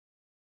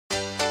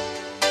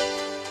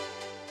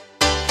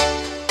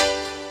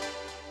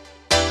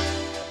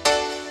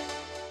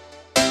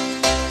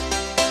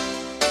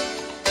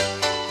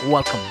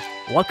Welcome.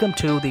 Welcome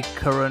to the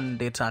Karan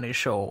Detani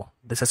Show.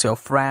 This is your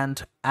friend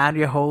and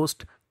your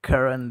host,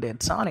 Karan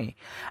Detani.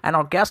 And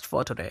our guest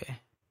for today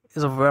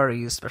is a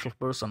very special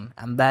person,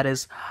 and that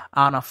is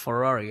Ana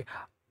Ferrari.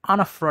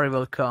 Ana Ferrari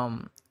will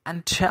come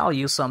and tell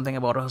you something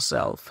about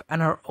herself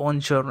and her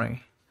own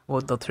journey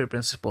with the three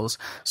principles.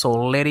 So,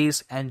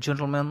 ladies and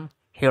gentlemen,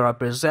 here I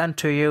present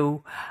to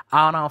you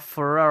Ana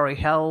Ferrari.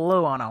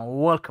 Hello, Ana.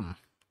 Welcome.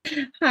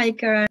 Hi,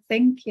 Kara.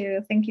 Thank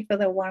you. Thank you for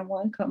the warm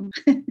welcome.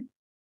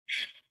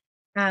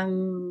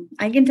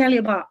 I can tell you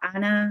about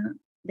Anna,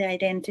 the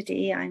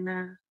identity,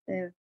 Anna,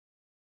 the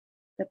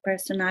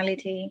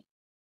personality,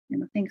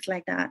 things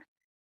like that.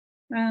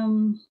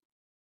 Um,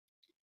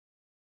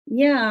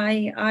 yeah,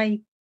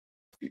 I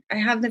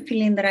have the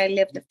feeling that I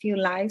lived a few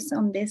lives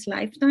on this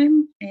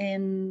lifetime,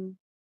 and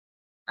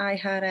I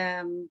had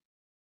I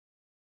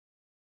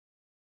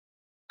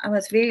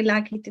was very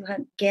lucky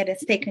to get a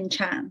second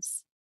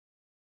chance.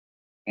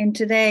 And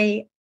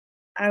today,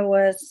 I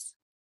was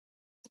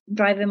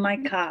driving my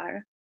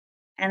car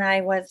and I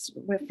was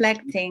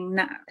reflecting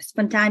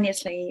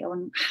spontaneously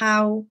on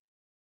how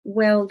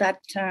well that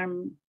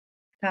term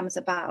comes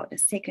about, a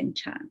second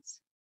chance,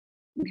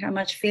 and how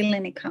much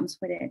feeling it comes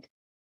with it.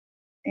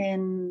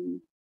 And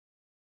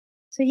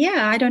so,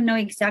 yeah, I don't know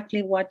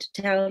exactly what to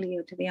tell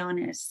you, to be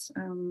honest.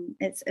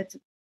 It's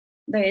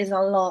there is a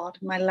lot.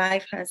 My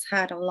life has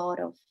had a lot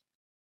of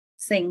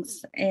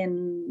things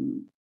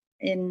in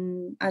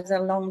as a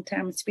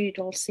long-term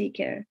spiritual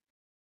seeker.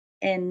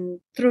 And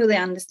through the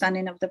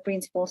understanding of the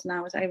principles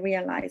now, as I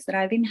realized that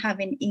I've been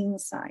having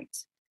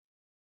insights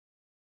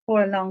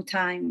for a long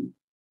time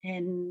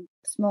and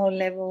small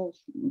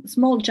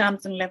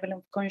jumps in level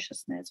of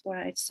consciousness where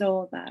I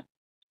saw that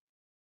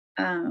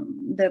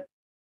the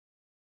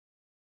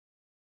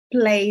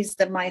place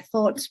that my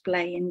thoughts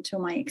play into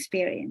my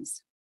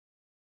experience.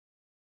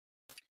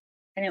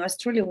 And it was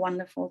truly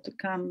wonderful to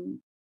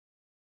come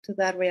to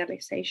that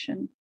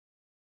realization.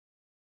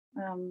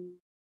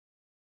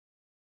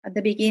 At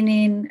the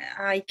beginning,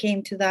 I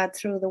came to that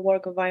through the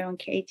work of Byron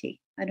Katie.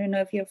 I don't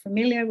know if you're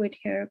familiar with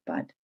her,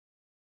 but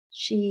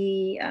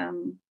she,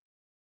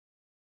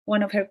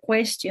 one of her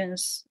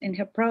questions in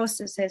her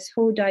process is,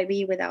 who would I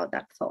be without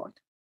that thought?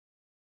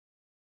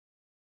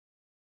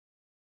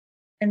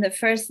 And the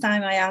first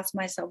time I asked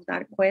myself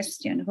that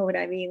question, who would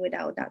I be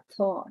without that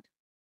thought?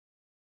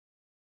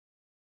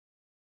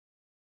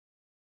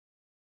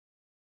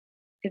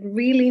 It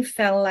really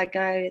felt like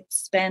I had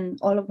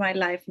spent all of my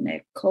life in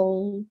a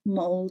cold,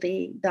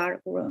 moldy, dark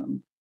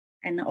room.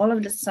 And all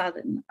of a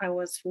sudden, I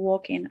was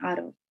walking out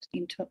of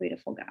into a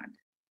beautiful garden.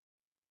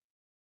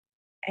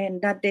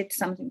 And that did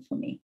something for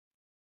me.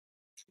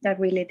 That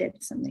really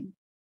did something.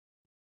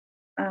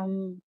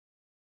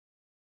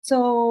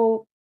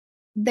 So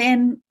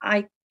then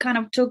I kind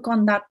of took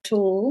on that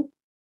tool.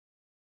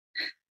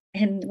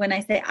 And when I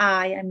say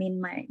I mean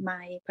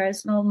my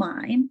personal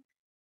mind,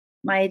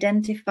 my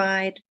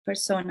identified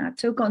persona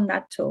took on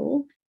that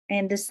tool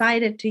and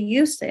decided to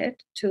use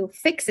it to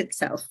fix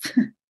itself.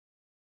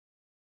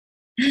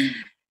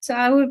 So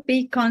I would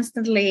be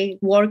constantly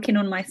working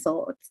on my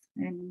thoughts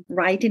and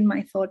writing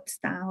my thoughts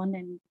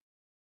down,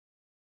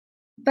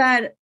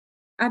 but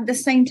at the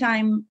same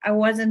time I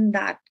wasn't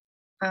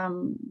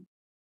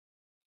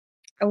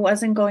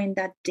going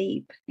that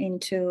deep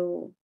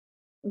into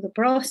the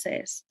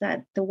process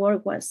that the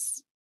work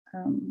was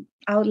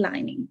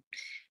outlining.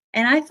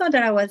 And I thought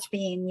that I was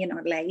being,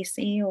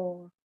 lazy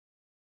or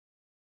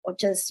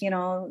just,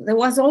 there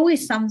was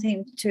always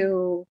something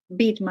to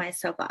beat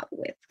myself up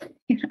with,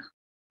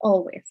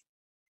 always.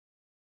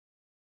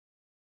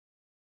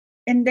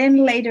 And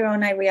then later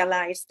on, I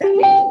realized that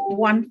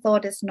one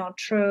thought is not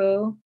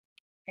true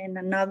and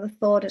another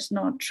thought is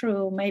not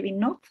true, maybe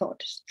no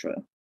thought is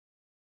true.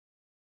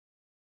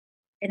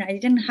 And I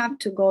didn't have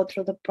to go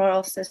through the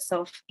process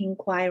of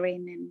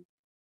inquiring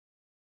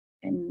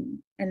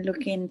and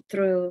looking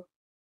through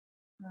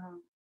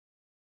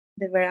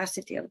the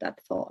veracity of that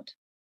thought.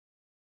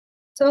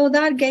 So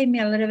that gave me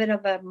a little bit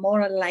of a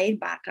more laid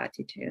back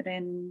attitude.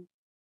 And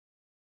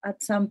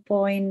at some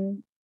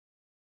point,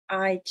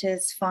 I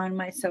just found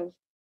myself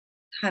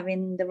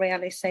having the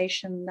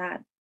realization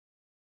that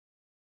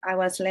I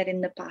was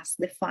letting the past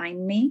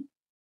define me,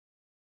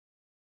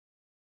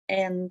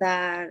 and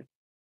that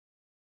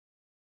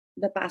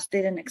the past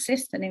didn't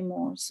exist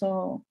anymore.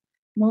 So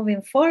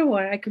moving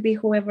forward, I could be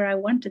whoever I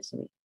wanted to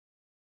be.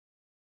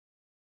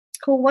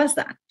 Who was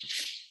that?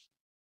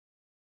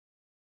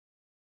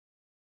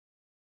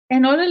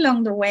 And all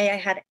along the way, I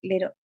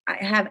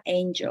have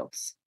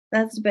angels.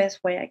 That's the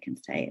best way I can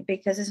say it,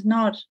 because it's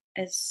not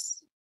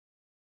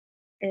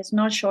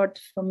short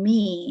for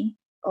me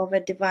of a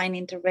divine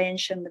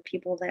intervention. The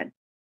people that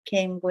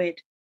came with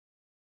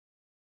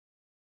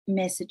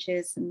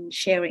messages and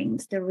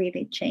sharings that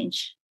really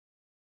changed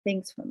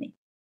things for me.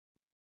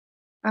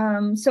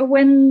 So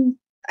when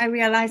I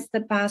realized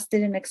the past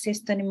didn't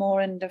exist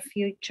anymore and the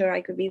future I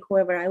could be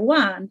whoever I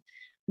want,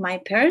 my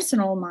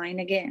personal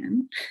mind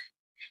again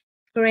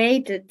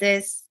created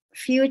this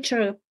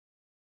future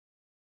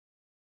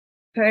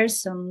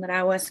person that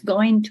I was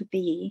going to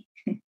be.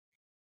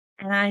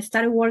 And I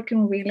started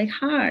working really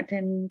hard,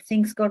 and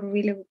things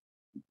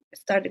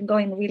started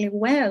going really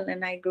well,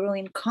 and I grew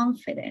in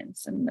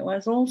confidence, and there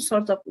was all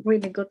sorts of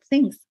really good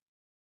things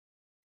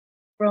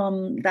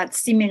from that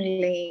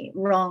seemingly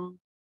wrong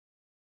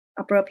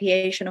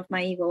appropriation of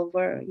my ego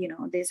over,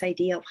 this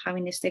idea of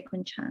having a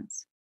second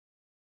chance.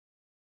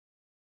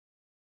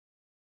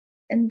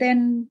 And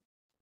then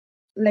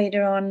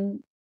later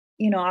on,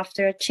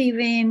 after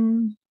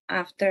achieving,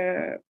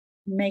 after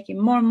making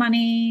more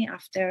money,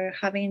 after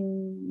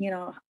having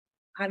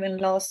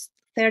lost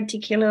 30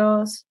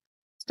 kilos,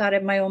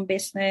 started my own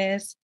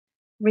business,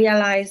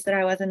 realized that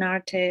I was an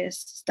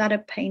artist,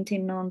 started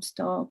painting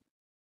nonstop,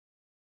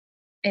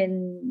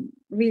 and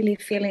really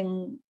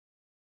feeling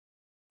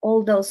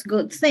all those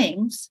good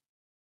things,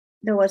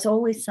 there was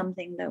always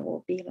something that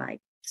will be like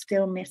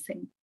still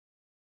missing.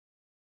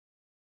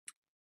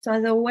 So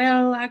I thought,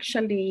 well,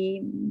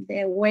 actually,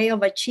 the way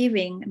of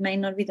achieving may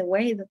not be the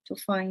way to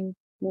find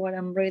what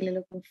I'm really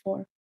looking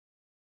for.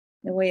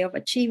 The way of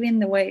achieving,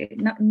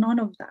 none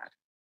of that.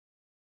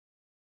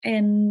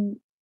 And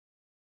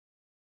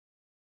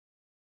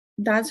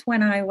that's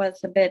when I was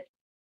a bit,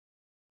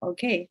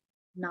 okay,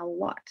 now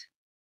what?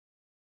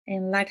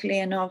 And luckily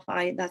enough,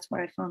 that's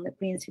where I found the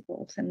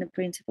principles, and the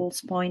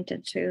principles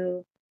pointed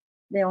to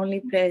the only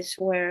place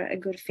where a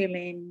good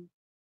feeling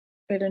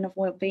of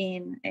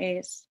well-being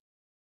is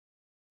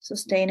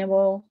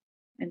sustainable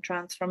and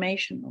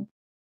transformational.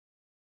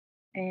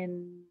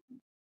 And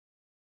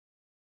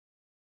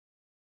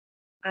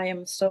I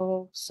am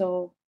so,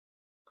 so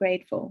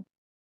grateful.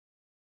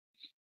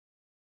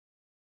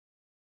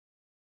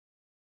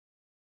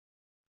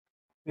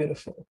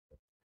 Beautiful.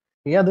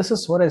 Yeah, this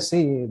is what I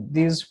see.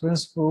 These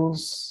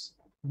principles,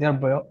 they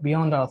are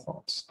beyond our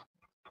thoughts.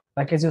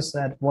 Like as you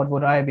said, what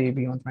would I be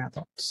beyond my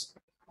thoughts?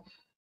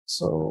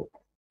 So,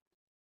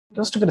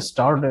 just to get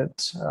started,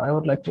 I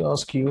would like to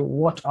ask you,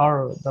 what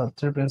are the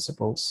three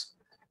principles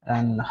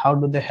and how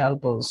do they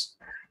help us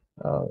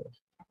uh,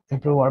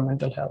 improve our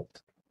mental health?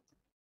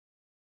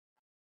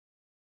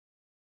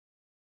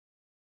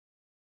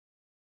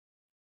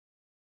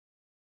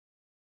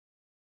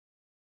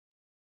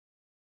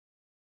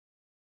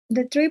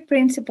 The three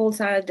principles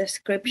are a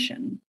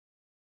description,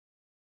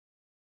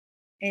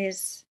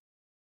 is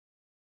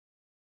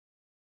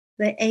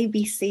the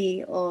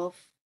ABC of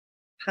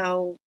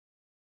how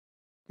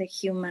the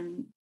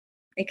human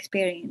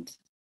experience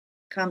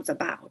comes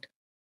about,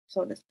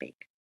 so to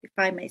speak, if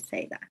I may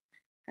say that.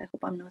 I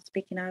hope I'm not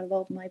speaking out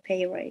of my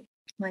pay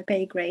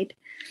grade.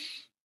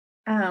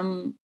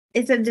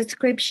 It's a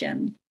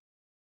description.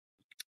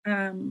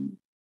 Um,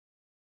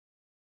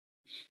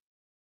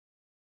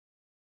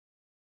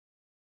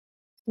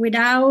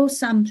 without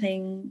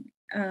something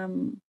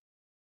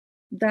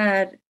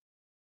that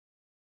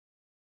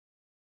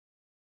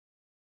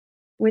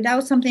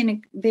without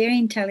something very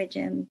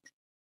intelligent,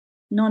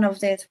 none of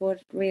this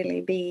would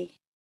really be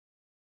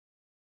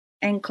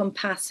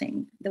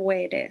encompassing the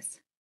way it is.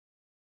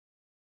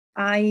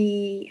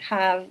 I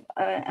have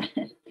a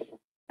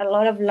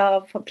lot of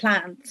love for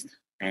plants,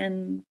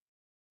 and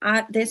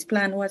this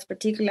plant was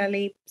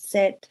particularly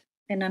set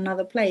in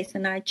another place,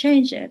 and I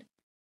changed it,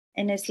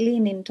 and it's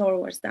leaning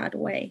towards that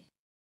way.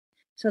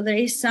 So there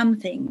is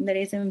something that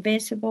is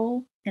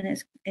invisible,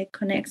 and it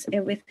connects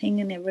everything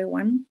and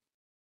everyone,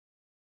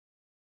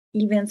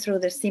 even through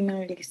the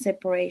seemingly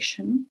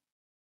separation.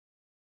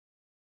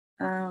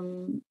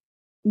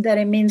 That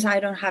it means I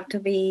don't have to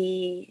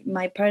be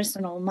my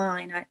personal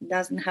mind. It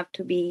doesn't have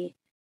to be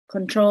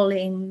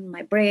controlling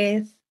my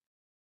breath,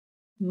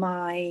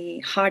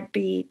 my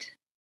heartbeat.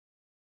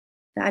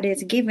 That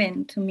is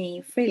given to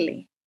me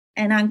freely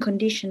and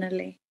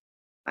unconditionally.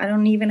 I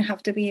don't even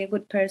have to be a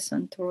good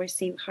person to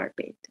receive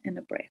heartbeat and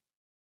a breath.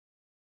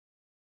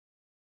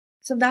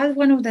 So that's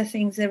one of the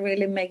things that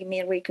really make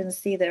me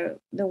reconsider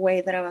the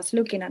way that I was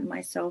looking at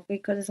myself,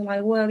 because it's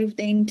like, well, if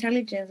the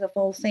intelligence of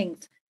all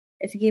things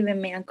is given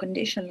me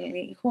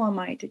unconditionally, who am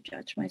I to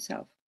judge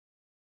myself?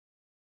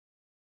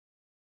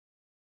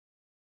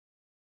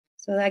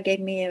 So that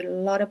gave me a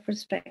lot of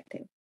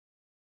perspective.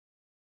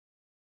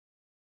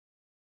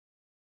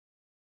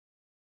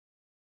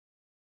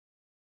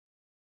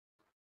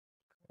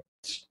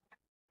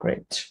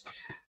 Great.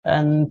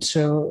 And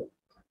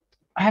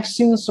I have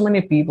seen so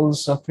many people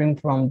suffering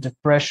from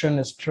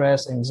depression,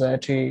 stress,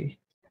 anxiety,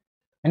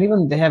 and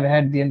even they have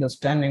had the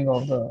understanding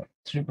of the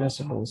three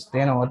principles.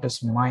 They know what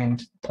is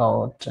mind,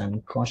 thought,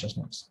 and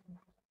consciousness.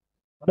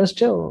 But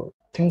still,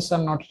 things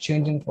are not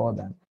changing for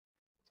them.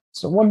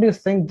 So, what do you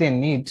think they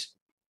need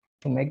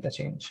to make the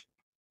change?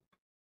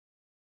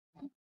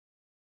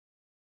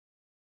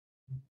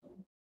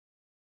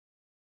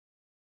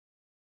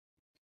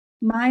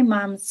 My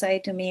mom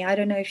said to me, I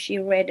don't know if she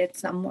read it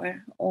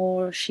somewhere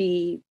or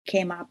she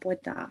came up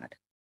with that.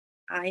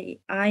 I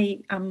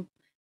am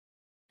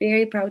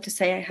very proud to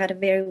say I had a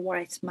very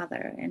wise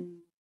mother, and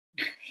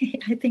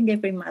I think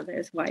every mother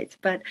is wise,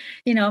 but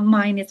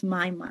mine is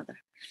my mother.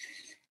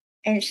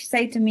 And she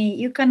said to me,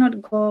 you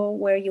cannot go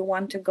where you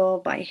want to go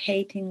by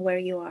hating where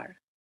you are.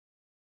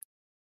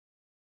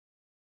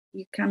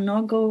 You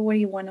cannot go where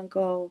you want to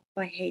go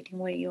by hating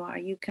where you are.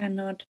 You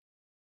cannot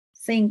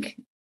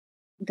think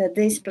that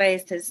this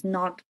place is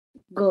not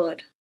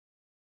good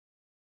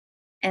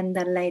and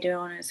that later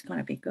on it's going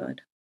to be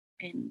good.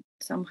 And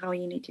somehow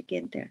you need to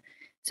get there.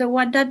 So,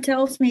 what that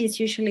tells me is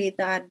usually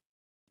that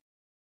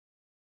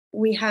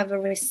we have a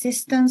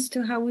resistance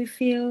to how we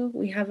feel,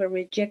 we have a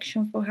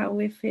rejection for how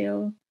we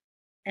feel,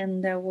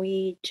 and that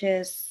we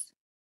just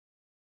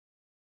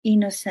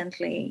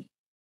innocently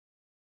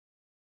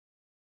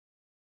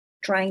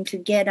trying to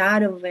get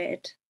out of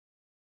it,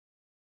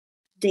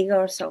 dig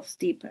ourselves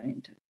deeper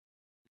into it.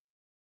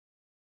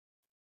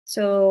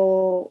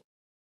 So,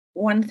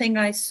 one thing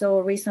I saw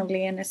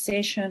recently in a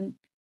session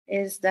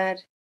is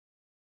that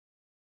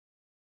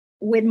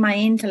with my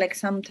intellect,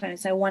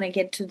 sometimes I want to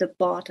get to the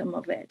bottom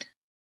of it.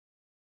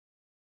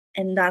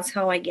 And that's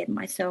how I get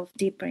myself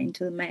deeper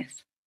into the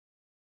myth.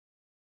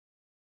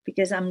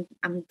 Because I'm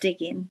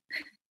digging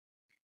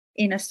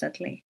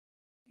innocently,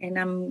 and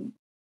I'm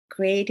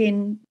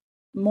creating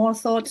more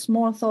thoughts,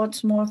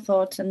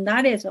 and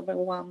that is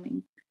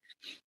overwhelming.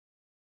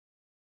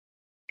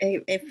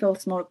 It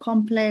feels more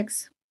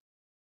complex,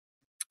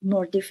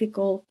 more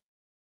difficult.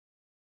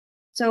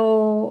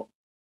 So,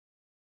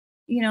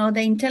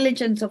 the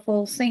intelligence of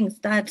all things,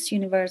 that's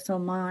universal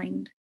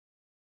mind.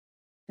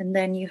 And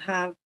then you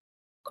have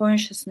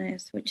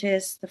consciousness, which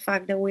is the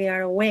fact that we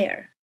are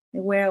aware,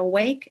 that we're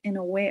awake and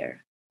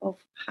aware of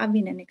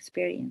having an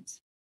experience.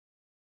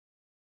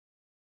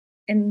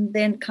 And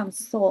then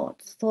comes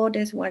thought. Thought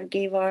is what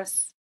gave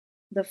us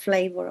the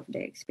flavor of the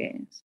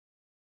experience.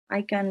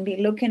 I can be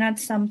looking at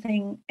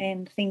something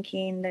and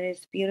thinking that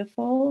it's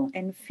beautiful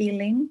and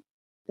feeling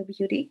the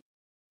beauty,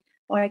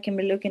 or I can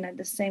be looking at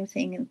the same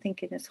thing and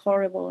thinking it's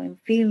horrible and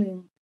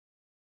feeling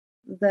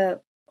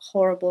the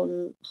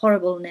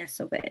horribleness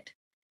of it.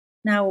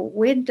 Now,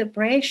 with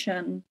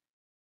depression,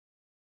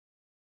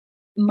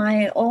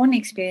 my own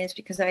experience,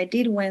 because I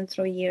did went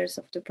through years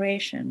of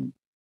depression,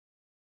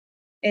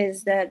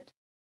 is that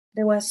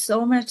there was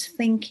so much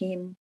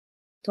thinking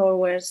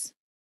towards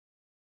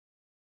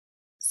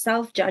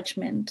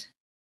self-judgment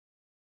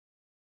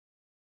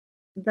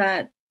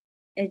that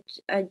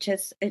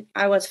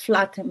I was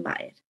flattened by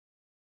it.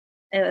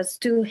 It was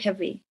too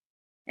heavy.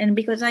 And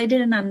because I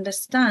didn't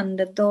understand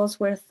that those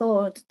were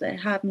thoughts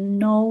that have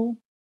no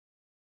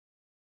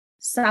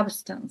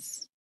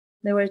substance,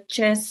 they were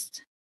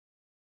just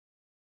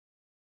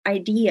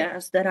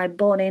ideas that I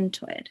bought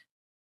into it,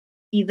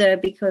 either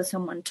because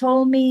someone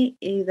told me,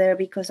 either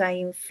because I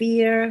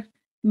infer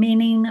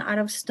meaning out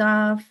of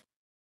stuff,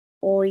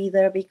 or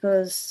either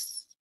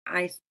because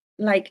I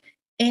like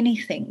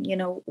anything.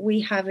 We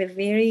have a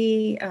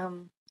very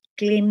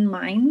clean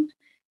mind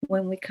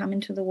when we come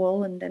into the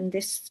world, and then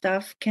this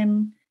stuff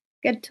can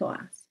get to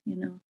us.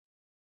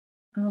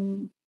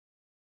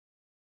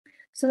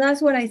 So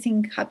that's what I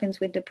think happens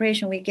with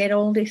depression. We get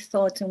all these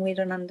thoughts and we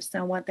don't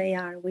understand what they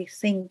are. We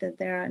think that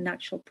they're an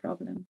actual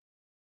problem.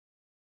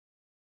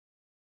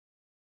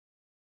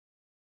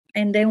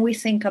 And then we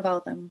think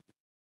about them.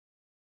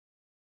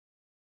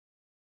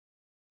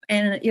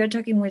 And you're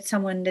talking with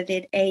someone that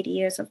did 8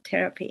 years of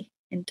therapy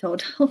in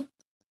total.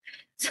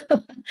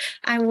 So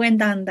I went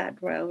down that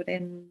road,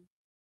 and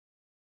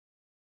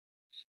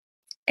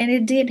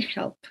it did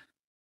help,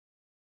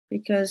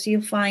 because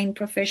you find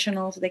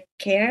professionals that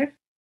care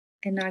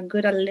and are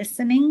good at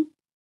listening.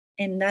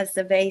 And that's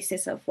the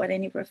basis of what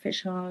any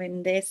professional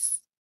in this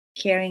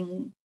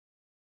caring,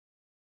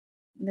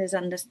 this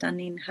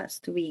understanding has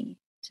to be.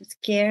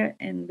 Just care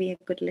and be a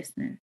good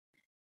listener.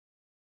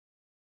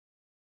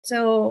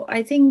 So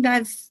I think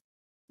that's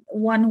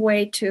one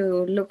way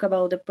to look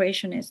about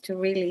depression, is to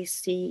really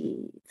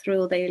see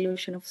through the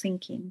illusion of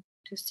thinking,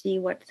 to see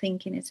what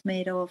thinking is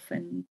made of,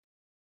 and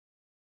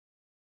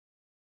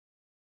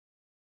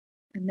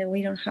then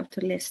we don't have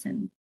to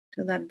listen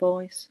to that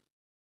voice.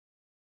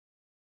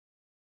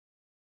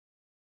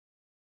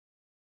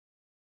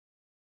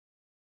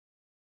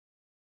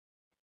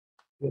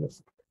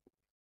 Beautiful.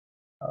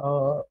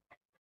 Uh,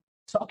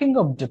 Talking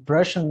of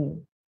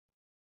depression,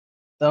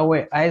 the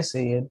way I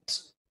see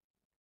it,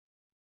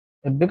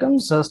 it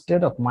becomes a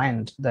state of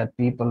mind that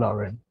people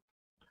are in.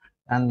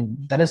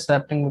 And that is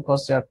happening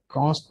because they are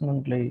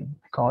constantly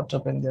caught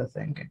up in their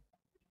thinking.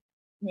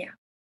 Yeah.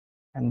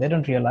 And they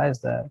don't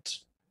realize that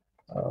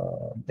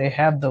they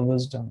have the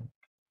wisdom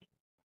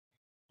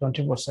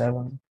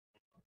 24/7.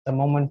 The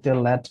moment they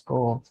let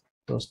go of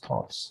those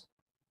thoughts,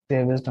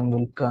 their wisdom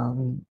will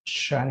come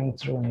shining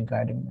through and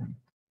guiding them.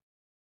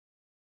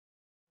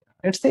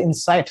 It's the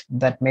insight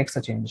that makes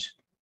a change,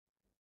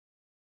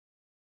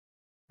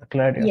 the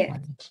clarity of Yes.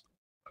 mind.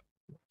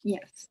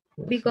 Yes.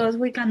 Because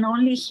we can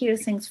only hear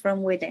things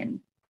from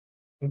within.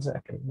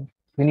 Exactly.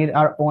 We need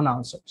our own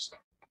answers,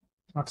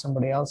 not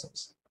somebody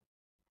else's.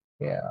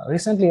 Yeah.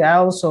 Recently, I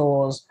also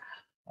was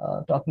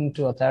talking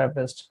to a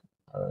therapist.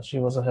 She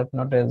was a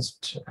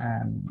hypnotist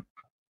and,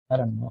 I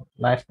don't know,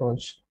 life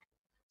coach.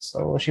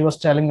 So she was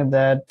telling me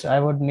that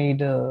I would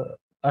need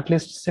at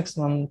least 6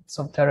 months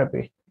of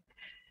therapy.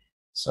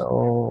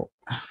 So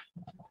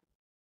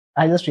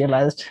I just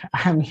realized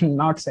I'm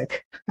not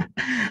sick.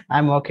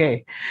 I'm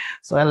okay.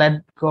 So I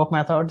let go of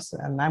my thoughts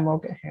and I'm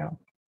okay,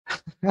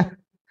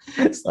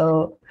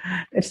 So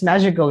it's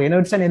magical,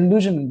 it's an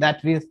illusion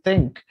that we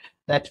think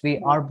that we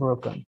are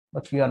broken,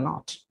 but we are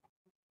not.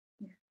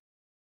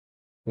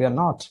 We are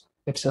not.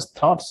 It's just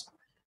thoughts,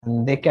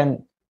 and they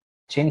can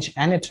change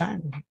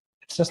anytime.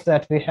 It's just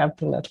that we have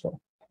to let go.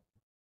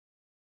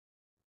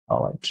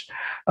 All right.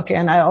 Okay,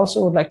 and I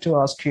also would like to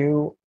ask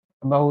you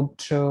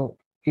about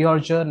your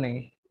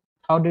journey.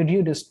 How did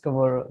you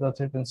discover the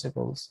three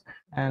principles,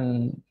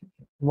 and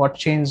what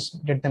change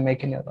did they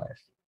make in your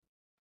life?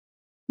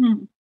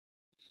 Hmm,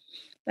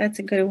 that's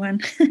a good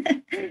one.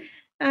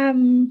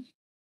 um,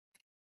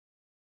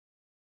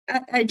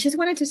 I just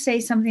wanted to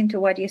say something to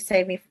what you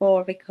said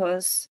before,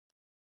 because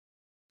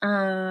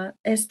a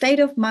state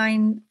of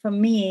mind for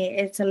me,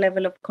 it's a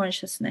level of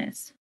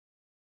consciousness.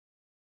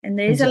 And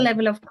there is a Exactly.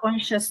 level of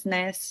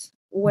consciousness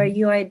where Mhm.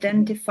 you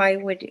identify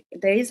with,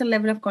 there is a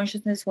level of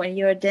consciousness when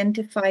you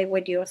identify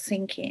with your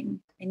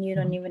thinking and you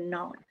don't Mhm. even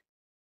know it.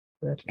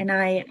 Exactly. And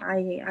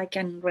I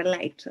can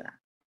relate to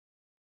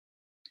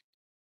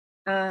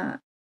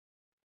that.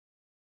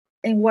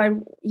 And what,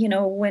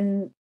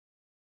 when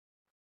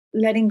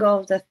letting go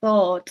of the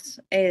thoughts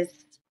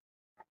is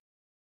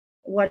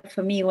what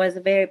for me was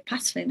very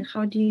puzzling.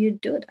 How do you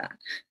do that?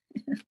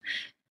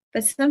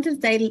 But sometimes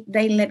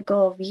they let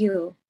go of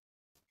you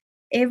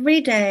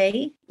every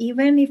day,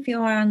 even if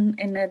you're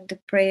in a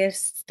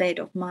depressed state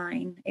of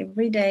mind.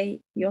 Every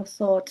day your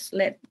thoughts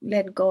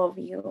let go of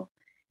you,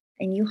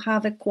 and you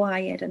have a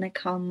quiet and a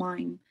calm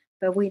mind,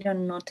 but we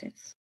don't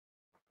notice.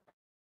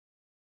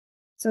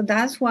 So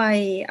that's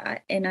why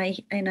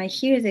I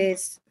hear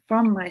this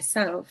from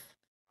myself,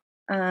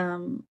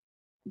 um,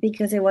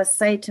 because it was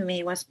said to me,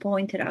 it was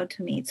pointed out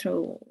to me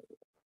through,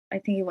 I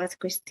think it was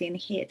Christine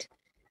Hitt,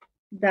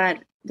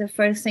 that the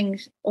first thing,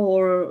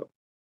 or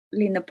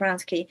Linda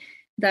Pransky,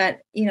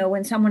 that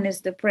when someone is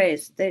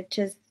depressed, they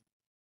just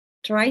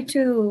try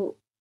to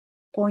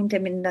point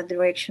them in that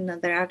direction,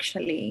 that they're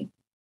actually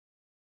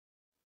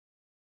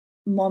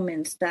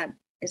moments that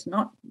is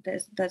not,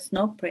 that's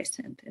not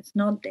present, it's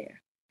not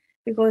there.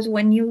 Because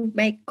when you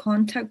make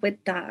contact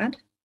with that,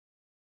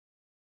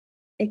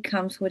 it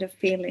comes with a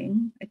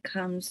feeling, it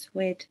comes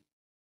with,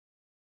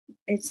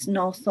 it's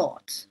no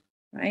thoughts,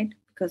 right?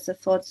 Because the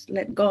thoughts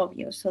let go of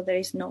you, so there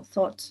is no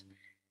thoughts.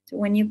 So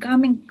when you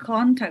come in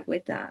contact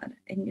with that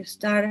and you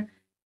start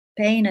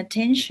paying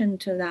attention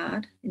to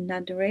that in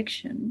that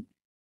direction,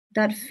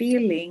 that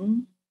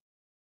feeling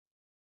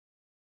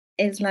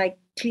is like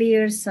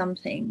clears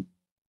something,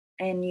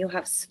 and you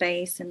have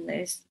space and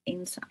there's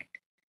insight.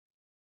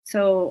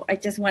 So I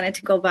just wanted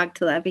to go back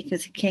to that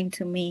because it came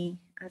to me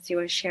as you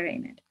were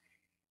sharing it.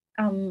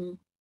 Um,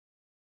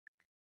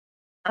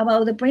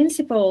 about the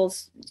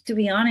principles, to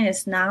be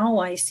honest, now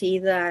I see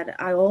that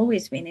I've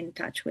always been in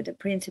touch with the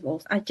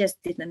principles. I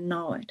just didn't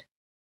know it.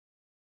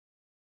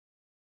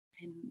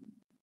 And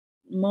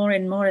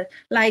more,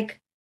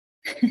 like,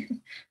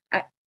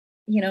 I,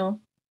 you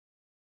know,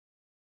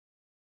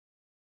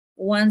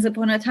 once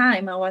upon a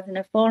time I was in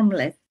a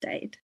formless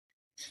state.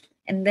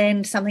 And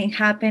then something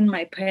happened.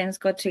 My parents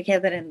got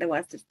together, and there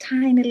was this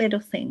tiny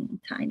little thing,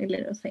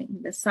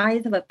 the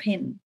size of a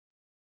pin.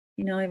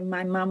 If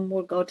my mom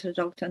would go to the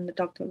doctor, and the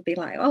doctor would be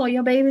like, "Oh,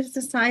 your baby's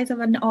the size of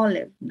an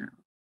olive now."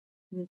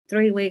 In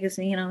 3 weeks,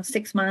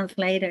 6 months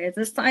later, it's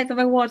the size of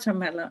a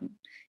watermelon.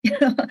 You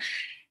know,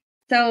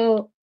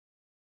 so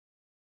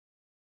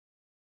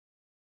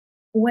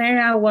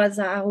where I was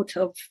out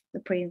of the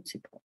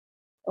principle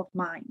of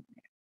mind,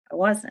 I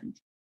wasn't.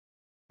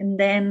 And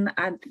then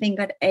I think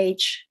at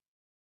age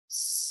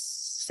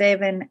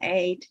 7,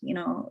 8,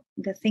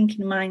 the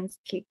thinking minds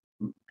kick.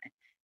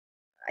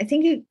 I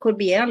think it could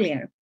be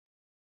earlier.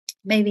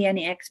 Maybe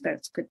any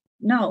experts could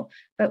know.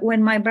 But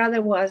when my brother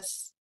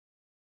was,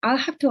 I'll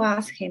have to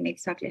ask him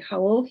exactly how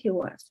old he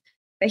was.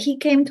 But he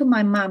came to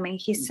my mom and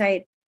he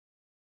said,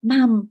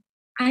 "Mom,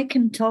 I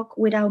can talk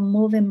without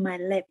moving my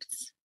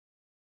lips."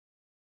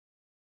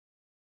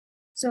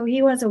 So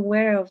he was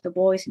aware of the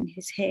voice in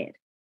his head.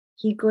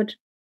 He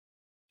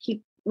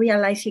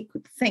realized he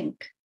could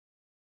think.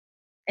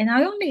 And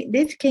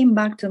this came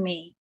back to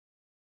me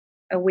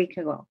a week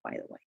ago, by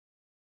the way.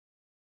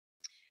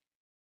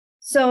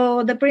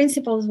 So the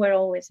principles were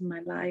always in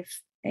my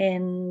life.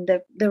 And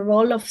the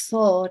role of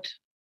thought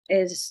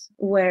is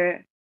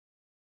where,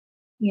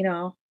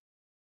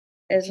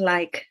 is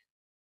like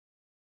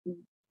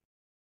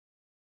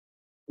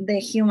the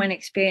human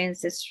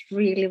experience is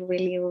really,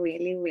 really,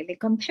 really, really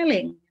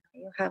compelling.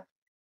 You have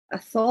a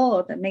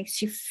thought that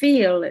makes you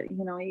feel,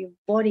 your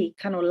body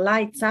kind of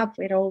lights up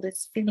with all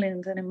these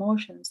feelings and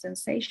emotions,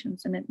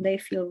 sensations, and they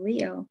feel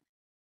real.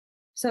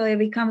 So it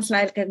becomes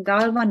like a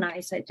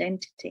galvanized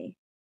identity.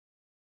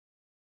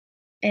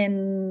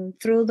 And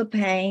through the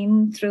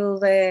pain, through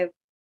the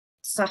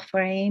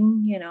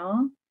suffering,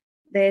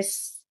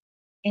 this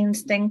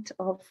instinct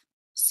of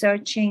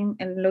searching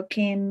and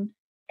looking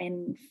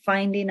and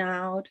finding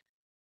out,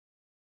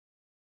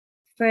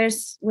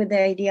 first with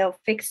the idea of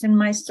fixing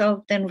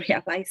myself, then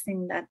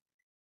realizing that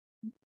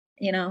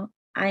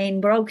I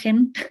ain't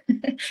broken.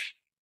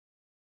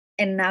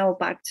 And now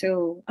back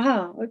to,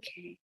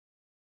 okay,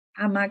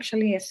 I'm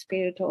actually I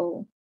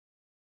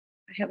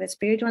have a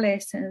spiritual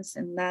essence,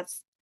 and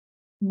that's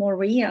more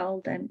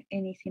real than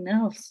anything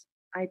else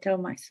I tell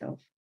myself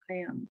I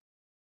am.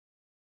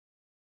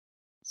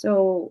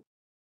 So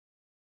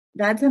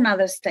that's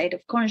another state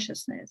of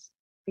consciousness,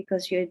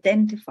 because you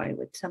identify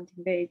with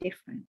something very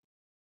different.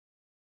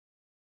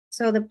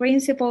 So the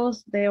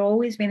principles, they've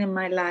always been in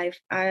my life.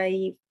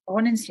 I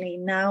honestly,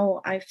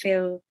 now I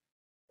feel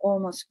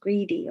almost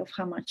greedy of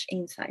how much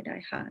insight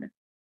I had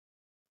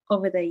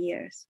over the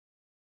years.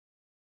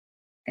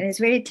 And it's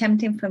very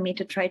tempting for me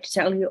to try to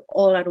tell you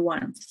all at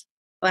once,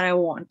 but I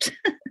won't.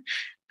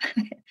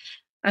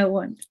 I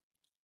won't.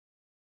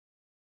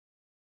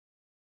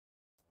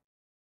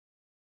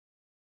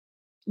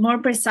 More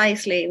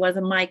precisely, it was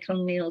a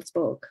Michael Neal's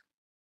book.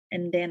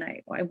 And then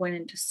I went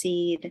into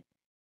Seed,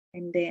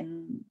 and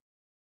then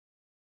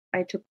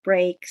I took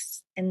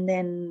breaks. And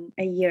then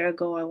a year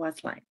ago, I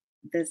was like,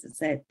 this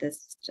is it. This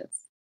is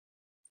just,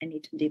 I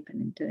need to deepen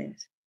into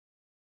this.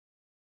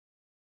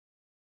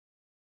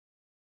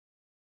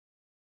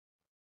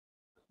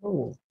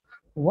 Oh,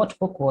 what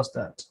book was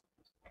that?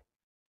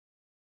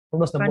 What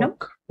was the Pardon?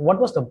 book?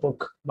 What was the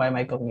book by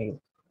Michael Neal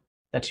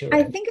that you I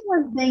read? think it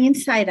was The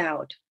Inside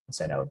Out.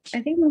 Inside Out. I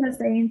think it was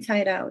The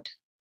Inside Out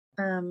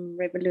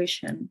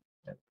Revolution.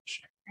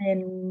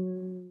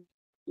 And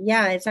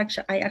yeah,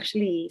 I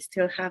actually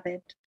still have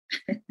it.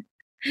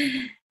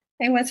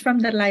 It was from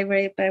the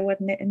library, but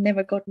it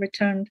never got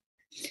returned.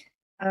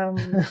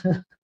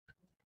 Yeah,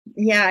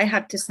 I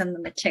had to send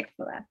them a check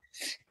for that.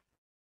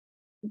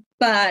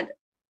 But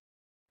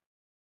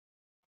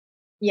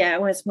yeah, I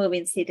was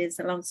moving cities,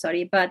 a long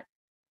story. But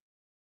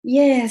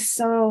yes,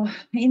 so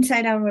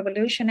Inside Out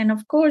Revolution. And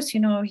of course,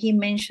 he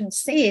mentioned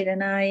Sid,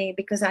 and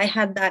because I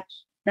had that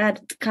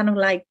kind of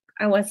like,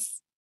 I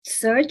was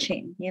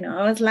searching,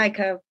 I was like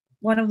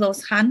one of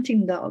those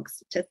hunting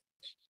dogs, just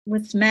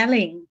with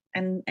smelling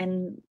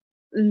and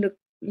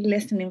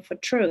listening for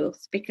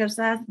truth, because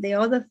that's the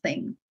other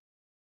thing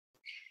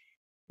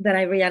that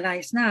I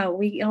realize now.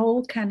 We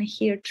all can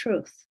hear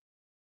truth.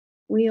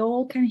 We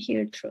all can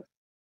hear truth.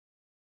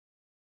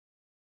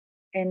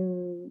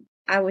 And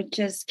I would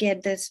just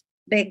get this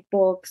big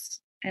books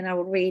and I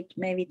would read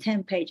maybe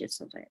 10 pages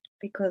of it,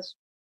 because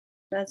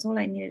that's all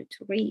I needed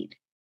to read.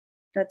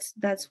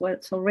 That's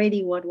what's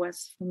already what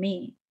was for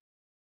me.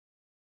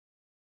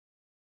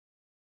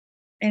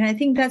 And I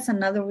think that's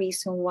another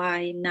reason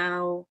why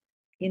now,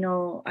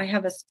 I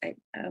have a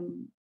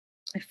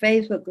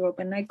Facebook group,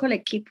 and I call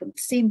it Keep It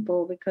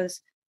Simple,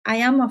 because I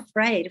am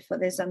afraid for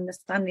this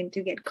understanding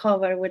to get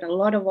covered with a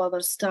lot of other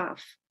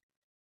stuff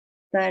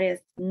that is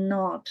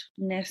not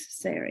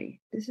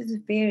necessary. This is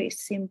very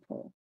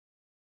simple.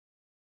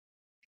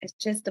 It's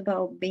just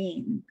about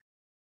being.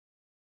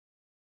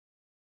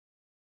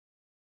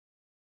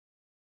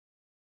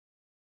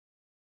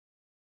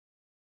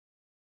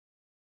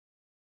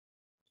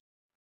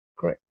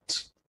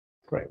 Great,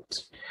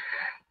 great.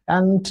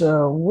 And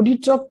would you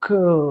talk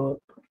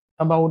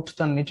about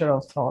the nature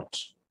of thought,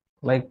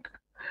 like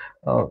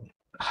uh,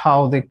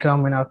 how they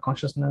come in our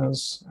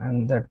consciousness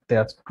and that they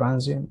are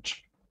transient?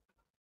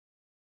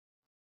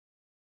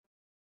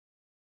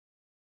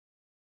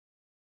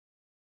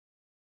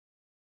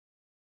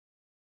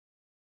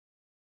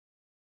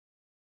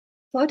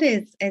 Thought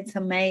it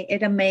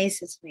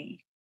amazes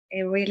me.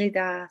 It really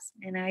does.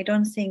 And I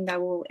don't think that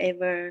will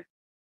ever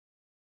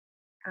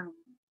um,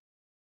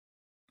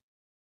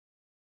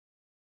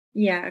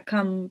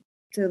 come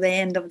to the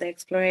end of the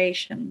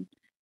exploration.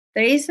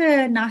 There is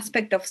an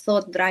aspect of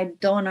thought that I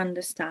don't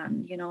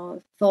understand,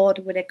 thought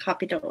with a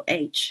capital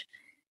H.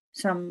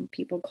 Some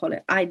people call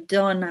it. I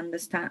don't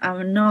understand.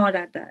 I'm not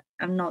at that.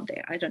 I'm not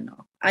there. I don't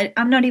know.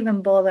 I'm not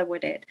even bothered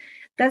with it.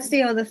 That's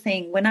the other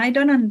thing. When I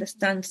don't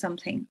understand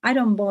something, I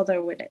don't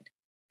bother with it,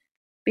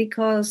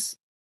 because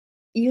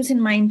using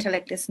my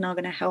intellect is not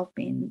going to help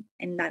me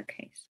in that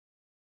case.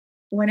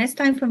 When it's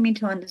time for me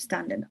to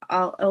understand it,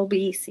 it'll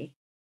be easy.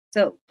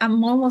 So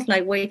I'm almost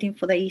like waiting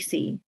for the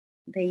easy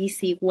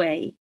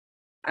way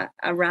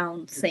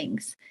around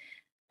things.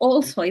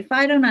 Also, if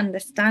I don't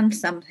understand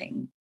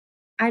something,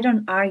 I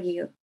don't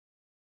argue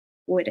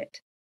with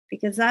it,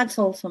 because that's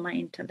also my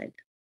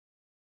intellect.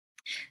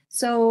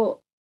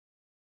 So,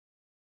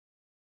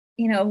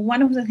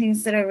 one of the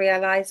things that I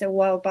realized a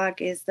while back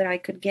is that I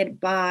could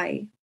get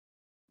by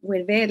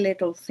with very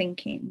little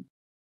thinking,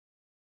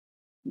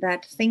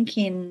 that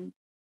thinking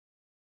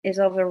is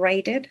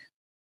overrated,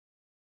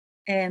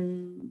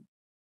 and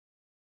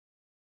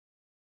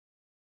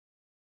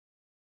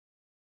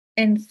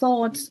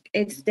thoughts,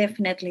 it's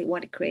definitely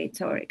what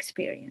creates our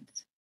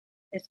experience.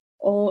 It's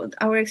all,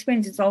 our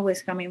experience is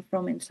always coming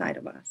from inside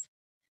of us.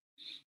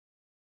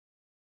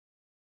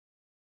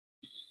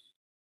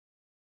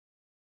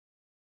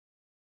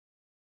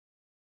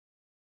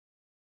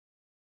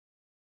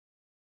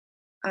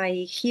 I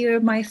hear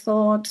my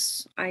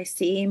thoughts, I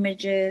see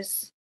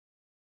images,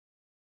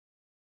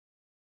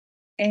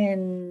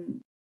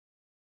 and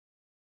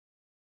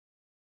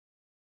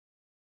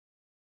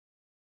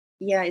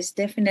yeah, it's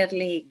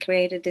definitely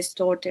create a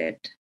distorted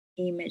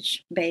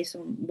image based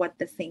on what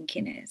the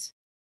thinking is.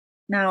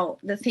 Now,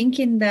 the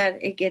thinking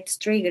that it gets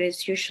triggered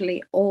is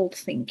usually old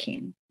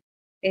thinking,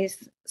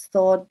 is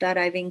thought that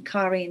I've been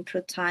carrying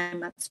through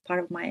time as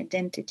part of my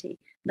identity.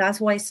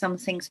 That's why some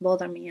things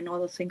bother me and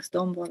other things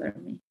don't bother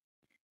me.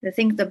 The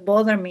things that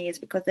bother me is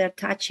because they're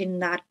touching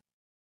that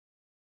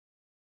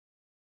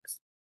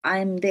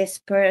I'm this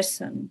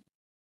person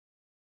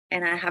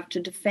and I have to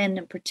defend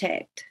and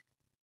protect.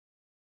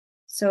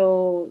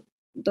 So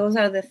those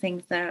are the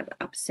things that are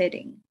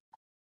upsetting.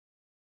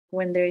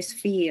 When there is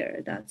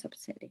fear, that's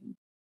upsetting.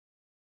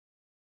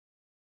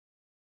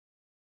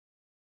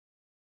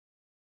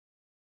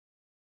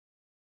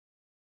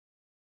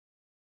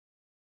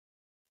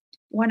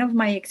 One of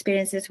my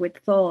experiences with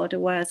thought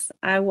was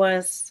I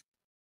was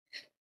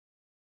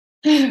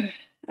in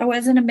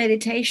a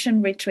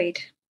meditation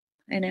retreat,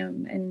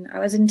 and I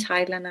was in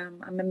Thailand.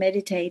 I'm a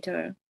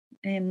meditator,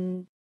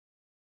 and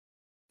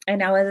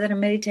I was at a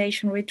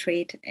meditation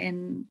retreat,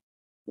 and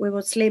we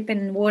would sleep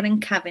in wooden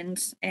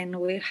cabins, and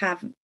we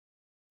have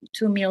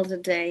 2 meals a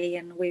day,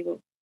 and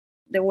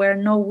there were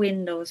no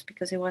windows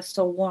because it was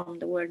so warm.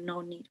 There were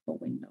no need for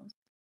windows,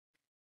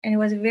 and it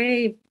was a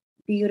very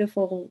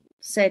beautiful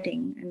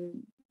setting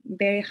and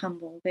very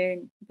humble,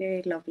 very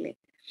very lovely.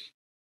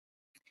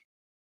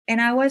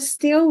 And I was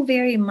still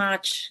very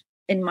much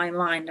in my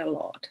mind a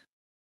lot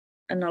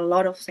and a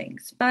lot of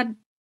things. But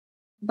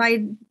by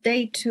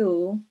day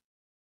 2,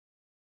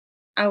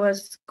 I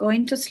was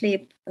going to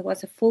sleep. It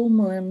was a full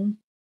moon,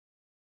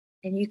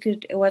 and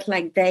it was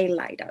like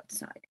daylight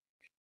outside.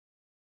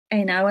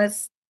 And I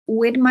was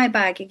with my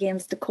back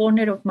against the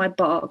corner of my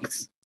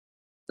box,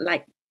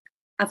 like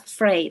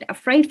afraid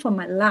for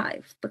my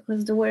life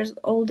because there were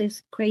all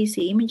these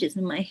crazy images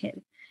in my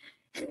head.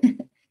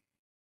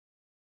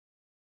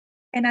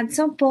 And at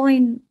some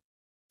point,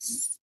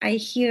 I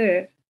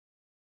hear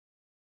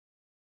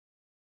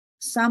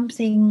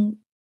something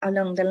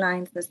along the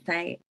lines that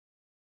say,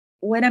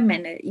 wait a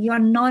minute, you are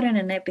not in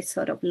an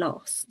episode of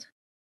Lost.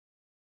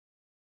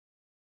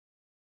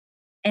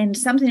 And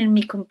something in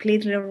me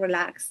completely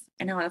relaxed.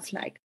 And I was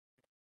like,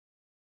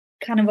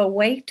 kind of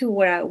awake to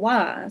where I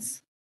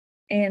was.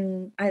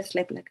 And I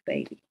slept like a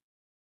baby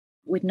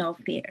with no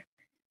fear.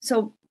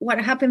 So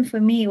what happened for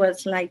me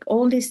was like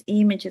all these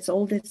images,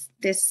 all this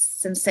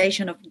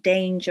sensation of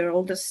danger,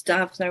 all the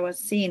stuff that I was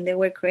seeing, they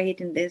were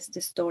creating this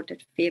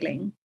distorted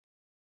feeling.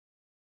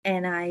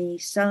 And I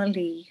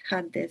suddenly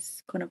had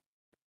this kind of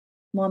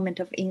moment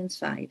of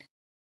insight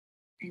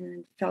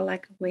and it felt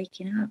like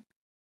waking up.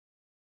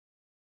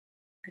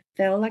 I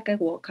felt like I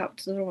woke up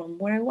to the room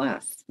where I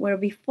was, where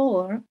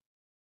before,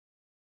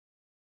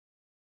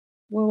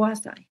 where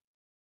was I?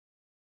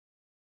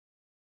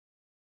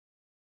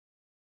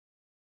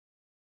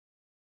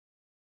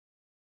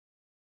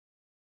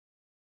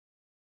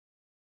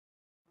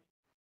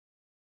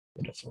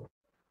 Beautiful.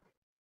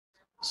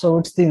 So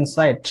it's the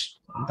insight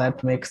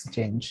that makes the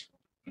change.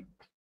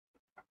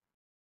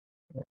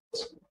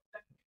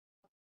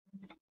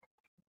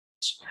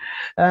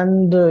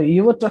 And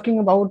you were talking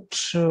about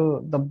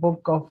the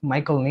book of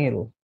Michael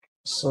Neal.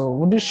 So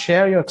would you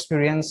share your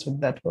experience with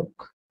that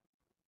book?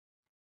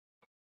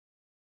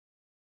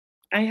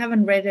 I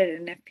haven't read it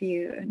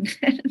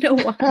in a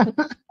while.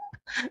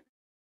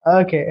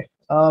 Okay,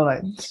 all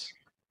right.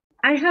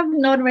 I have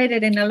not read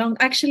it in a long.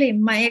 Actually,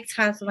 my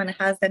ex-husband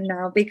has it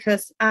now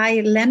because I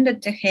lent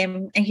it to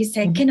him, and he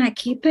said, "Can I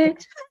keep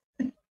it?"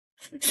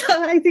 So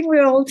I think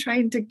we're all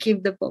trying to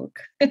keep the book,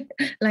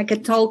 like a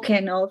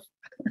token of.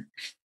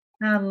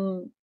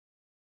 Um,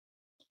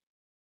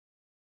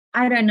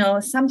 I don't know.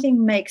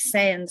 Something makes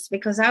sense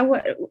because I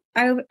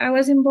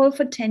was involved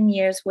for 10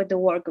 years with the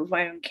work of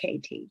Byron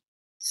Katie.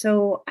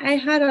 So I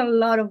had a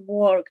lot of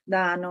work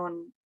done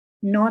on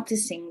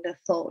noticing the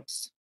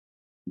thoughts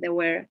that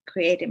were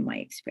creating my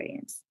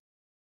experience.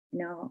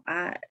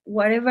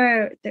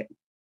 Whatever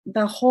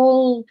the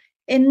whole,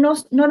 and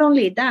not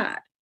only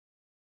that,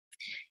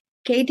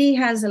 Katie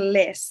has a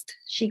list.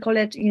 She called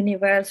it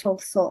universal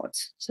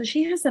thoughts. So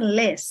she has a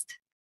list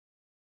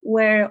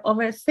where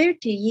over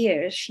 30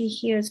 years she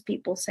hears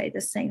people say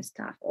the same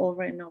stuff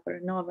over and over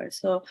and over.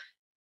 So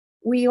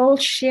we all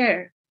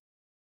share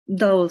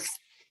those.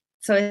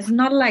 So it's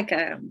not like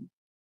a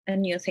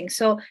new thing.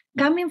 So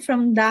coming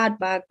from that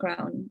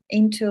background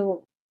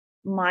into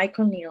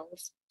Michael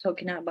Neal's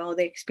talking about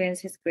the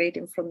experiences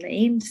creating from the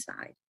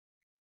inside,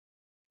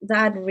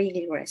 that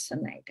really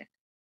resonated.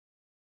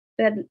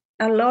 But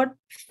a lot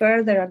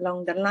further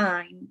along the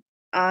line,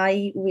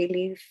 I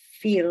really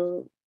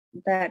feel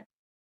that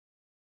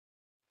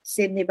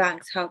Sydney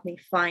Banks helped me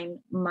find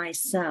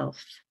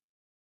myself.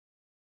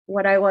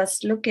 What I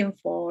was looking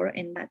for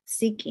in that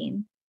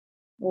seeking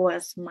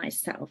was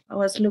myself. I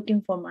was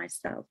looking for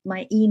myself,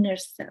 my inner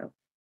self.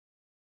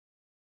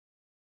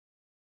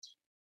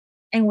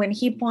 And when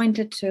he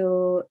pointed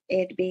to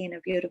it being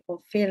a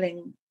beautiful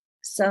feeling,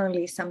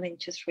 suddenly something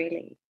just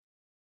really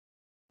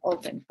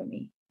opened for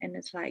me. And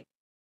it's like,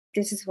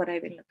 this is what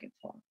I've been looking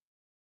for.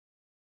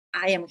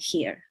 I am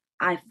here.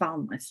 I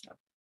found myself.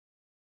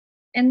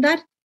 And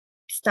that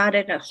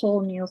started a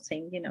whole new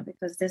thing,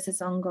 because this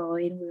is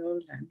ongoing, we're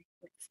all learning.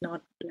 It's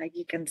not like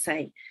you can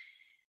say.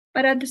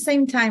 But at the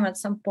same time, at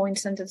some point,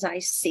 sometimes I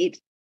sit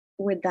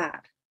with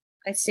that.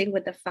 I sit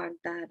with the fact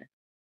that,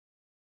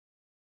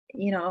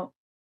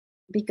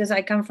 because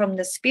I come from with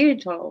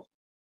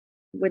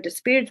the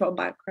spiritual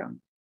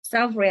background,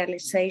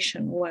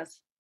 self-realization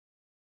was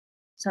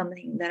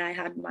something that I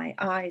had my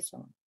eyes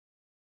on,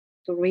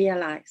 to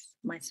realize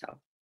myself.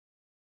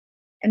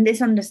 And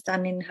this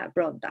understanding had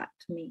brought that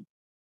to me.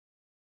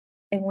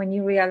 And when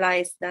you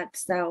realize that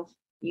self,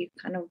 you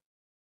kind of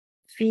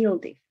feel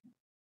different,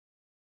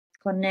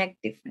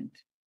 connect different.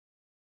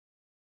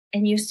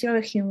 And you're still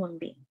a human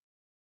being.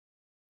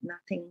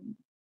 Nothing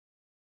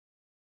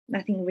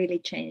really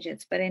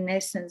changes. But in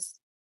essence,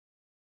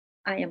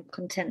 I am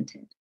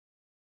contented.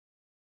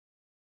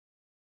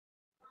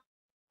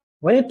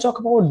 When you talk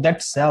about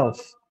that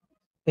self,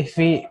 if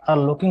we are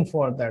looking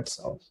for that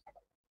self,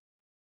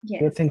 do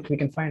you Yes, think we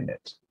can find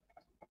it?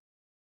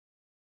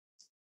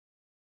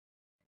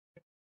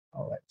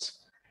 All right.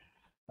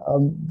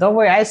 The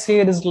way I see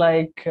it is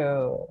like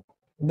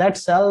that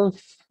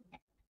self,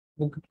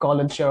 we could call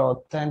it your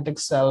authentic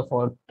self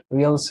or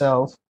real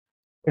self.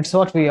 It's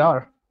what we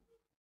are.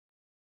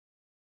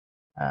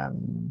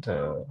 And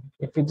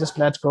if we just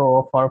let go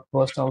of our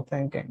personal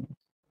thinking,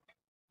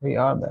 we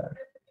are there.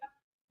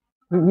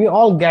 We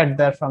all get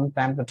there from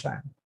time to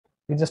time.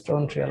 We just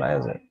don't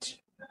realize it.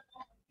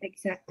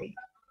 exactly.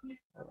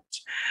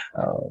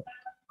 Uh,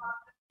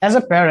 as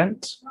a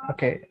parent,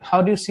 okay,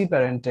 how do you see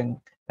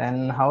parenting,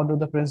 and how do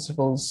the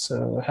principles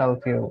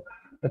help you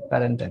with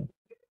parenting?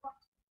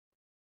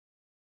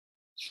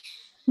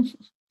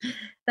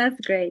 That's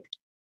great.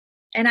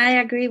 And I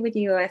agree with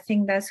you. I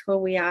think that's who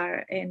we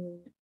are. And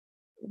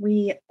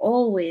we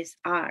always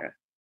are.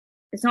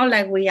 It's not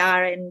like we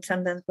are and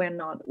sometimes we're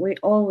not. We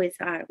always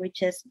are. We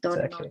just don't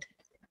Exactly. notice.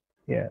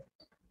 Yeah.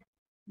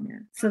 Yeah.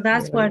 So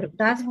that's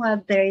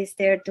what there is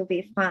there to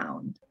be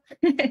found.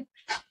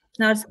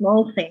 Not a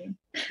small thing.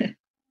 That's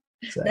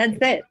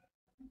Exactly. it.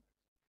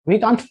 We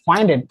can't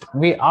find it.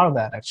 We are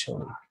that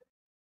actually.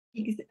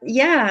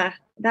 Yeah.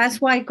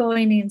 That's why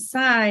going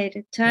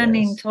inside,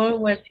 turning Yes.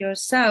 towards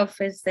yourself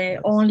is the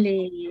Yes.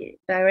 only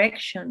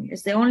direction,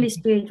 is the only Mhm.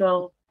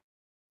 spiritual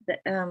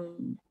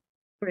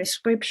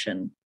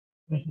prescription,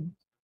 Mhm.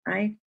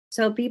 right?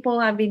 So people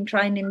have been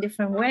trying in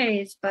different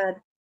ways,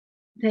 but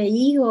the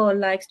ego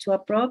likes to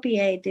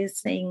appropriate these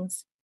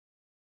things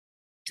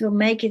to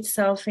make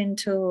itself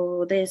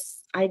into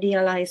this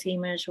idealized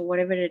image or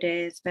whatever it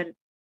is, but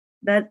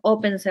that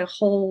opens a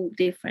whole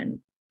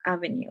different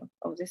avenue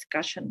of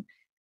discussion.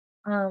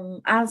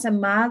 As a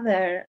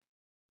mother,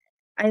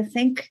 I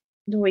think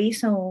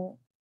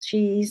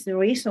she is the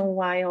reason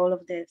why all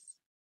of this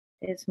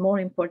is more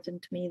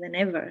important to me than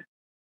ever.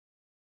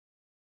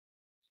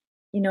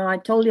 I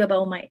told you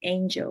about my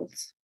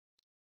angels,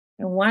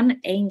 and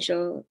one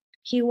angel,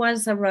 he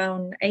was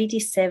around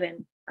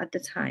 87 at the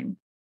time,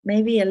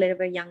 maybe a little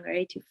bit younger,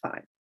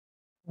 85.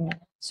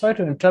 Sorry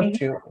to interrupt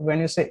And you. When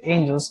you say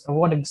angels,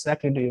 what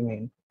exactly do you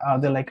mean? Are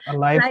they like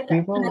alive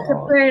people like a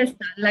or? person,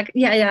 like,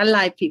 yeah,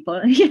 like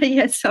people.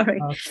 Yeah,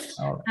 sorry. Okay,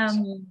 all right.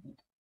 Um,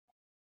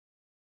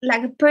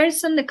 like a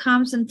person that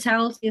comes and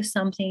tells you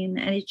something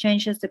and it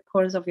changes the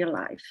course of your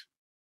life,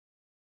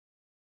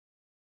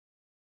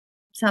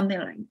 something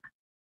like that.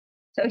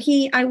 So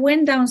I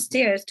went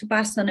downstairs to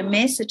pass on a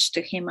message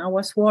to him. I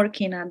was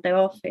working at the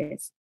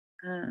office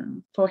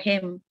for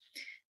him,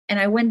 and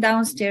I went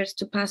downstairs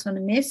to pass on a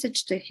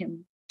message to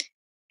him.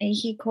 And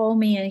he called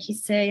me and he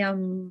said,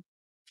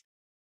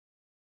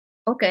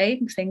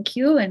 okay, thank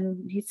you.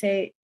 And he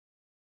said,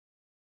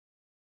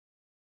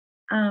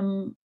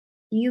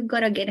 you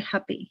gotta get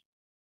happy.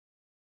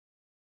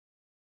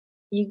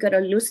 You gotta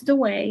lose the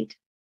weight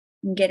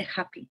and get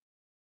happy.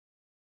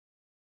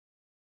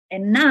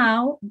 And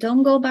now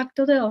don't go back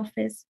to the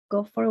office,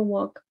 go for a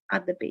walk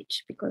at the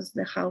beach, because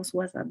the house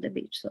was at the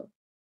beach. So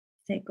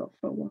say go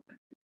for a walk.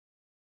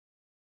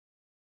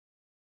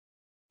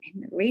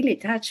 And it really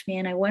touched me.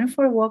 And I went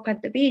for a walk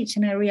at the beach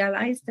and I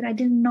realized that I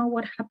didn't know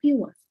what happy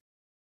was,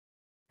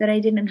 that I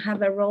didn't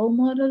have a role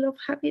model of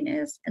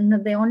happiness, and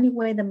that the only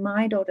way that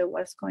my daughter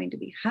was going to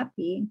be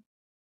happy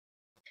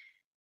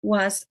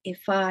was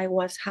if I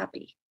was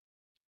happy,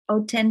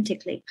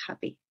 authentically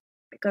happy,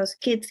 because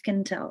kids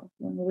can tell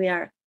when we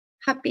are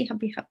happy,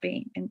 happy,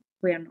 happy, and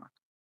we are not.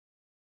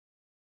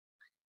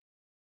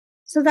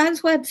 So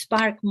that's what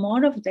sparked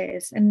more of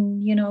this.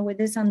 And, with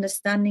this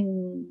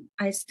understanding,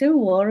 I still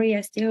worry,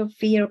 I still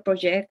fear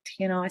project,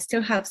 I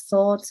still have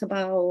thoughts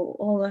about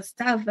all the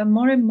stuff. And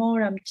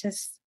more, I'm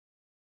just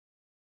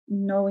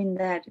knowing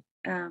that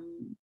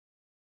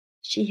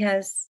she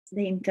has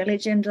the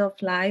intelligence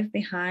of life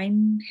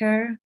behind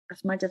her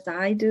as much as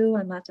I do,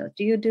 as much as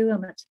you do, as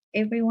much as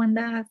everyone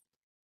does.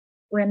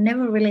 We're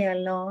never really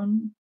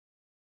alone.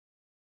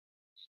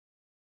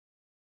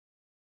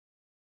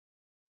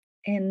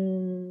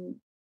 And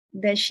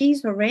that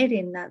she's already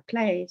in that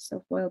place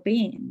of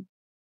well-being.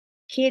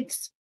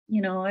 Kids,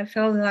 I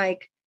felt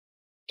like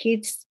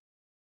kids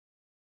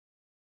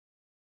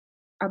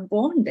are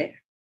born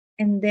there.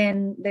 And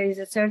then there is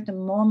a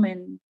certain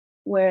moment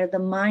where the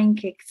mind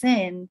kicks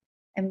in,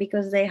 and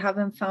because they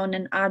haven't found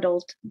an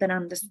adult that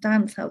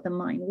understands how the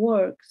mind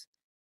works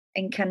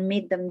and can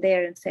meet them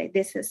there and say,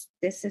 this is,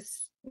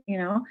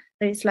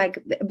 there's like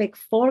a big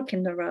fork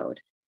in the road.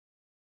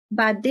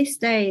 But these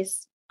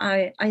days,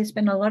 I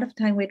spend a lot of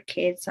time with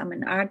kids. I'm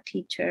an art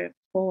teacher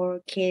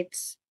for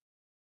kids,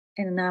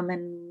 and I'm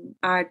an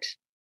art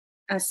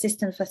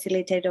assistant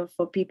facilitator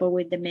for people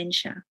with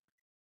dementia.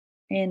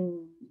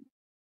 And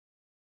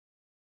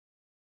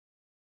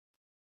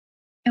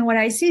what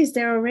I see is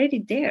they're already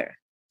there.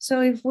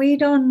 So if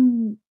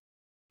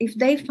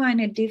they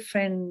find a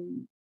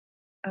different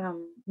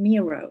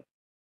mirror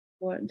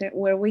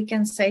where we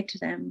can say to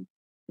them,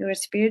 you're a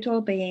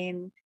spiritual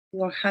being,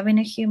 you're having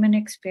a human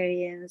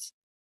experience,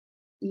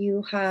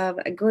 you have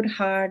a good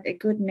heart, a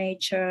good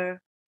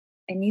nature,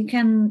 and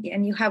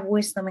you have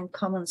wisdom and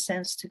common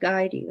sense to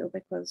guide you,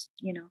 because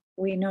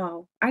we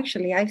know.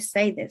 Actually, I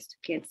say this to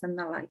kids and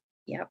they're like,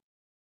 yeah.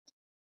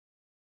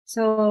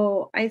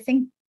 So I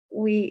think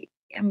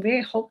I'm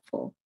very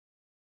hopeful,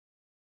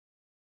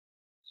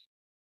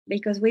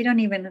 because we don't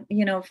even,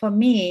 for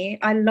me,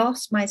 I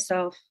lost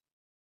myself,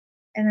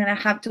 and then I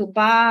have to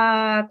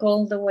back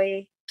all the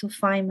way to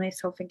find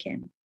myself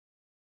again.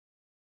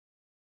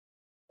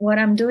 What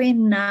I'm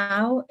doing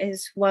now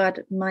is what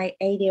my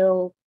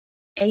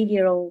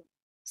 8-year-old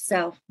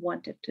self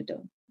wanted to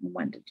do,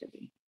 wanted to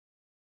be.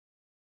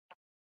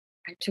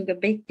 I took a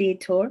big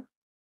detour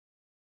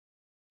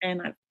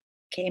and I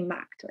came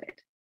back to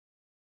it.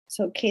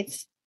 So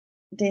kids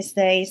these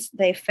days,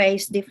 they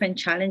face different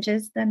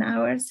challenges than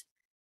ours,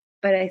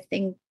 but I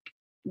think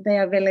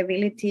the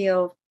availability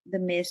of the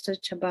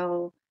message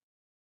about,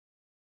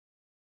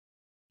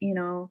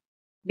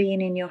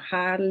 being in your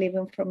heart,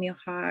 living from your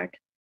heart,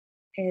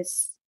 it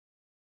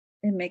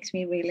makes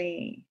me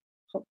really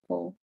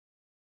hopeful.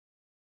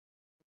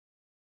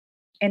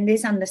 And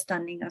this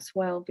understanding as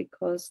well,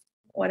 because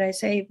what I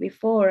say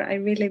before, I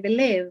really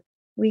believe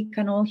we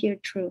can all hear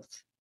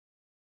truth.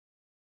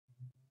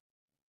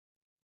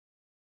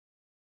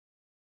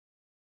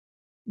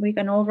 We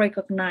can all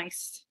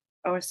recognize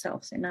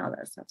ourselves in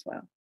others as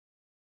well.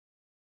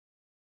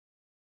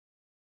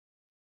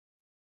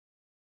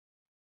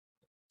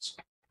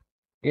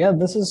 Yeah,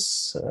 this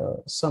is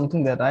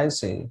something that I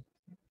see.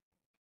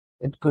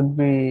 It could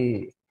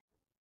be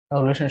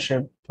a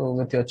relationship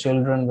with your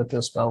children, with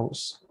your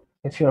spouse.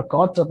 If you're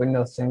caught up in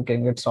your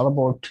thinking, it's all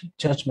about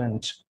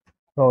judgment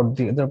about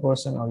the other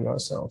person or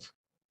yourself.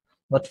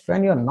 But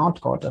when you're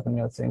not caught up in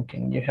your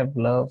thinking, you have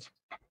love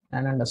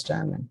and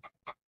understanding.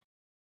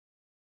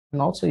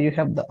 And also you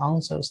have the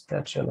answers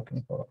that you're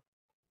looking for.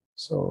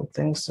 So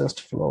things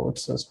just flow.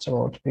 It's just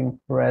about being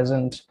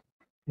present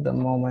in the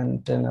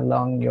moment and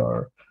allowing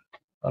your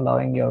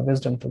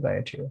wisdom to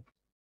guide you.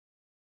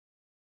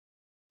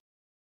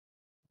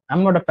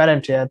 I'm not a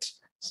parent yet,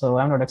 so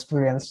I'm not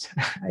experienced.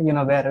 You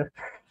know better.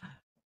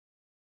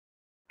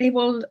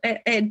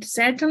 It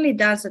certainly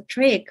does a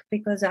trick,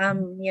 because I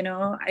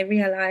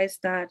realize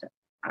that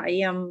I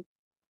am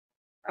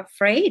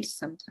afraid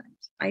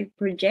sometimes. I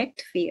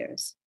project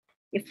fears.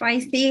 If I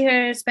see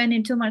her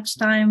spending too much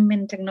time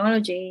in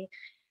technology,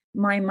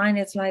 my mind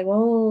is like,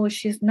 oh,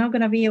 she's not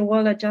going to be a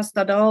well-adjusted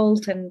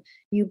adult, and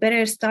you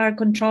better start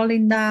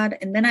controlling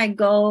that. And then I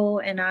go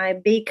and I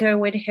bicker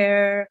with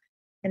her,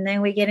 and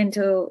then we get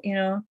into,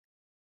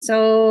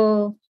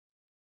 so,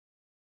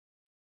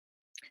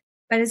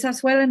 but it's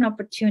as well an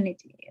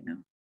opportunity,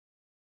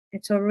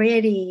 it's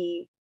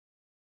already,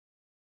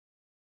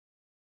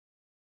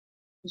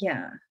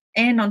 yeah.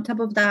 And on top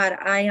of that,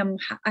 I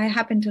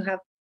happen to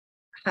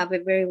have a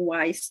very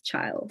wise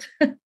child.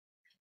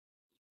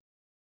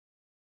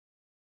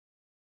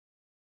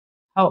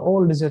 How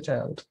old is your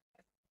child?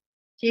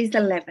 She's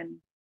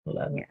 11.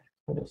 11. Yeah.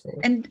 Beautiful.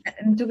 And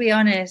to be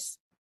honest,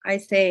 I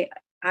say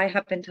I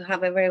happen to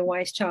have a very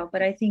wise child,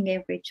 but I think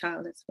every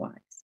child is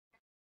wise.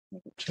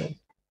 True.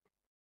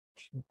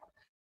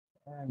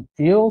 And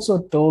you also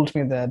told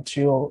me that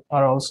you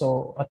are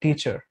also a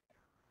teacher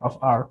of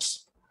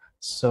arts.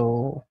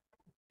 So,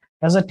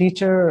 as a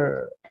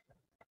teacher,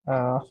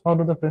 how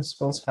do the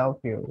principals help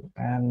you?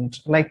 And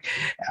like,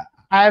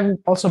 I've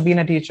also been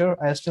a teacher.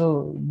 I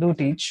still do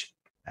teach,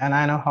 and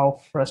I know how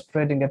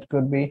frustrating it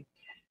could be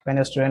when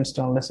your students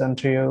don't listen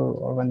to you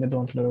or when they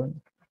don't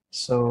learn.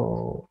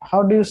 So,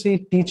 how do you see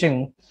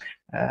teaching,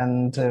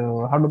 and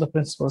how do the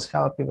principals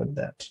help you with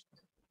that?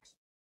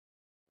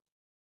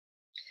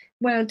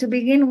 Well, to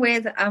begin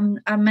with, I'm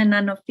an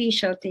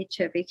unofficial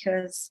teacher,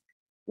 because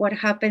what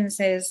happens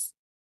is,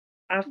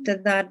 after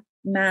that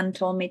man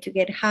told me to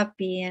get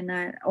happy, and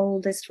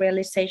all these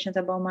realizations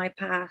about my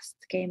past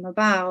came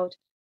about,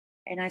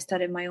 and I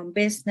started my own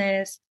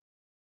business,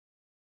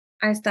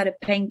 I started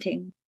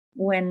painting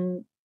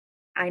when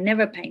I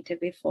never painted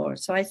before.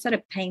 So I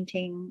started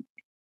painting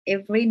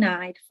every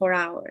night for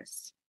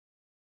hours.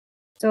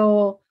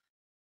 So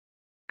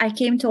I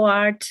came to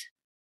art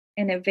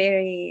in a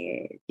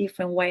very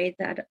different way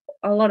that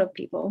a lot of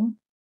people,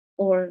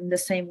 or in the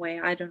same way,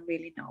 I don't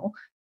really know.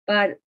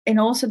 and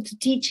also to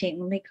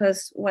teaching,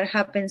 because what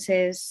happens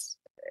is,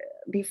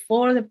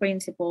 before the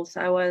principles,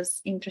 I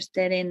was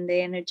interested in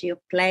the energy of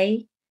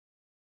play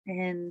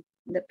and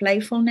the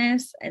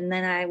playfulness, and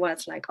then I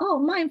was like, oh,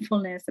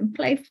 mindfulness and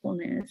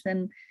playfulness,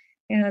 and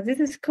this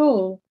is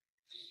cool.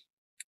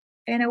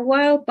 And a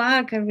while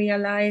back I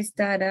realized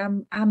that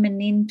I'm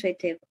an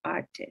intuitive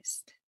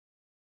artist.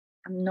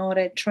 I'm not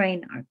a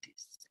trained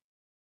artist.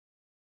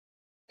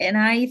 And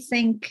I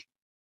think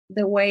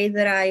the way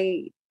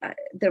that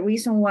the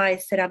reason why I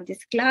set up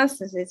these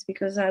classes is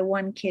because I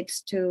want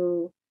kids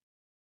to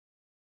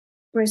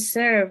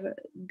preserve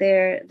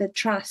the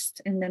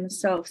trust in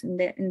themselves, in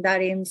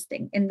that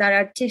instinct, in that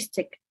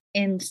artistic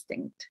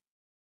instinct,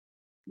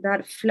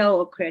 that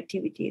flow of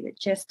creativity that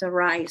just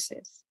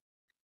arises.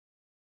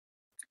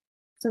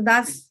 So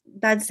that's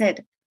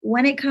it.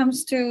 When it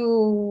comes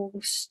to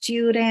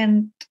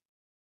student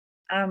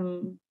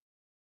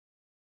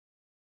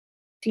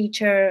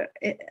teacher,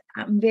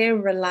 I'm very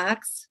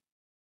relaxed.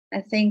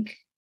 I think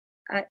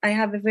I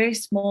have a very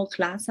small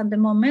class at the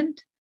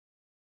moment,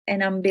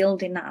 and I'm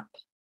building up.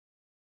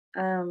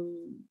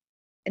 And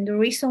the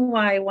reason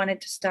why I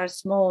wanted to start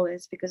small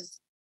is because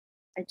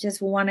I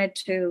just wanted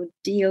to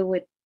deal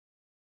with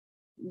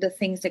the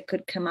things that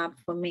could come up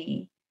for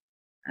me.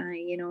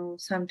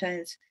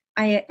 Sometimes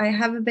I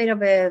have a bit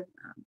of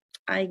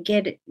I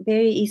get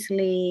very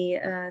easily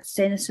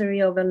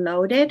sensory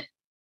overloaded.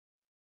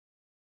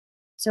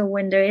 So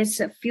when there is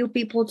a few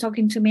people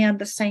talking to me at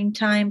the same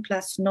time,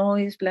 plus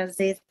noise, plus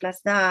this,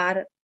 plus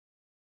that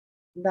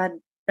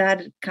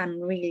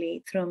can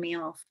really throw me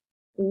off.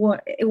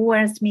 It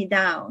wears me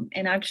down.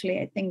 And actually,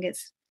 I think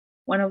it's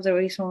one of the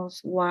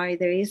reasons why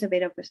there is a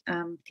bit of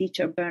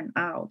teacher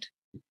burnout.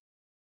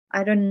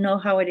 I don't know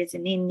how it is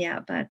in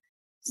India, but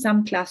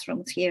some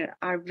classrooms here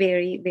are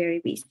very, very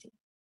busy.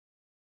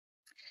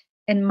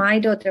 And my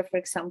daughter, for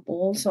example,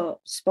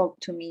 also spoke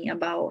to me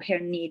about her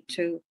need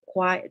to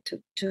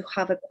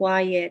have a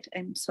quiet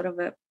and sort of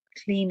a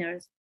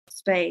cleaner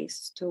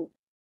space to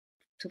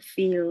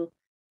feel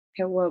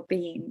her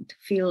well-being, to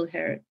feel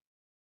her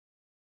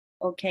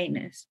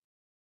okayness.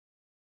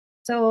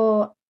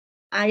 So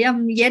I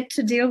am yet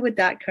to deal with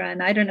that,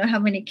 Karan. I don't know how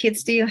many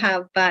kids do you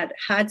have, but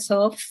hats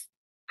off.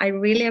 I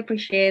really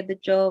appreciate the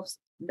jobs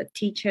the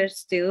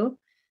teachers do.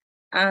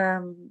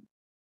 And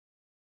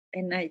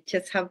I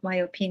just have my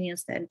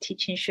opinions that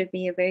teaching should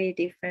be a very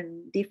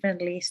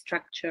differently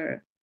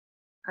structured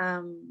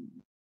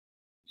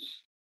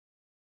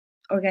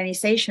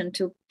organization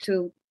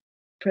to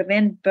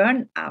prevent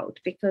burnout,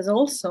 because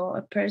also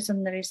a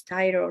person that is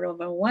tired or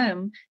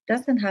overwhelmed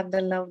doesn't have the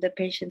love, the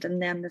patience,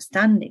 and the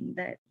understanding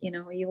that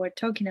you were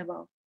talking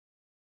about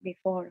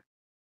before.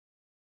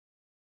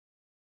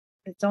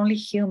 It's only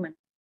human.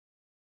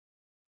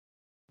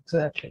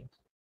 Exactly.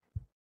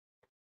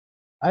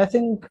 I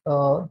think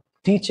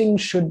teaching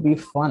should be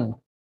fun.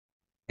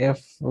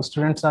 If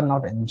students are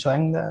not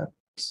enjoying that,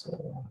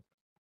 so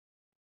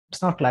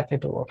it's not likely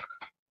to work.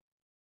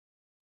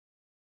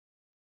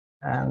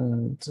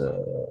 And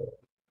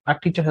our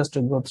teacher has to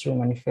go through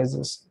many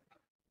phases.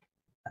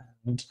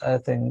 And I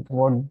think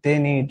what they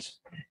need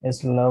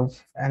is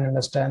love and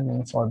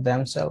understanding for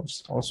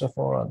themselves, also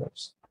for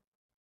others.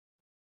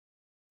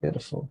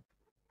 Beautiful.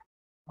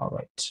 All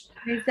right.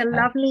 There's And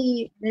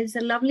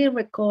a lovely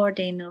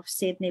recording of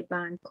Sydney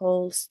Band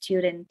called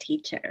Student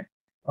Teacher.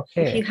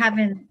 okay,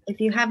 If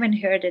you haven't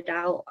heard it,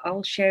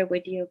 I'll share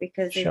with you,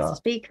 because it sure.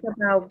 speaks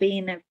about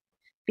being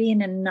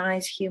a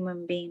nice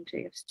human being to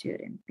your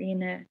student,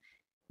 being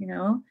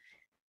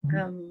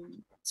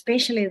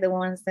especially the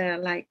ones that are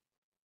like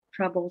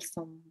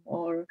troublesome,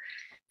 or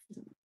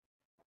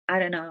I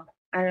don't know.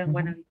 I don't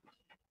want to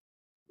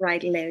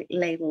write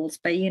labels,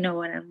 but you know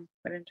what I'm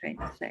trying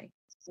to say.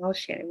 So I'll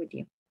share it with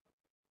you.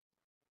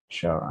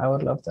 Sure, I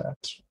would love that.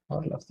 I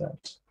would love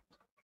that.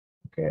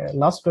 Okay,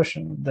 last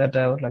question that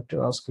I would like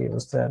to ask you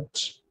is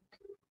that,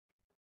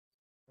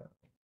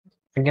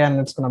 again,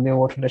 it's going to be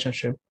about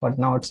relationship, but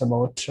now it's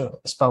about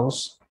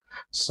spouse.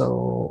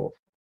 So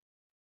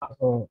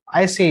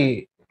I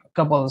see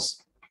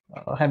couples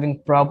having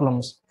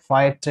problems,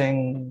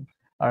 fighting,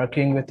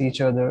 arguing with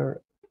each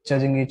other,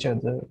 judging each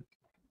other.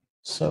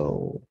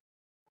 So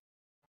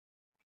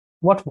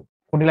what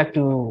would you like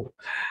to,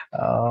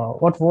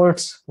 what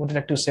words would you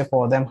like to say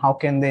for them? How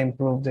can they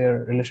improve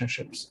their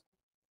relationships?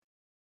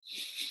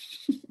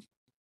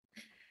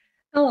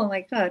 Oh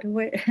my God.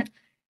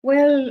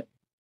 Well,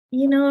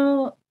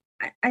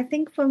 I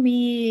think for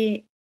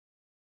me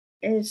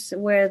is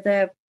where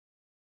the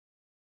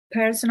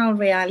personal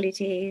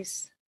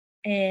realities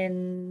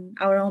and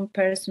our own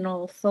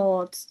personal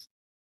thoughts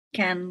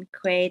can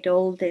create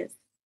all this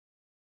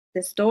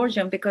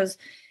distortion, because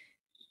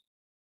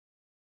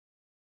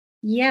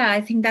I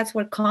think that's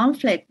where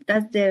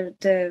that's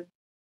the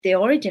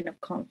origin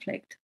of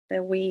conflict,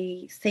 that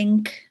we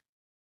think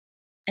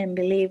and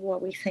believe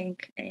what we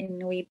think,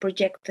 and we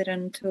project it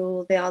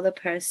onto the other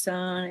person,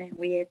 and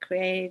we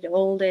create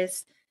all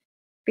this,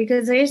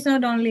 because there is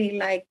not only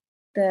like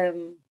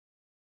the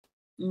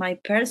my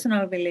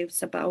personal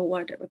beliefs about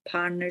what a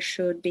partner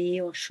should be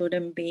or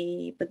shouldn't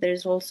be, but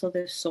there's also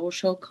the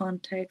social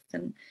context.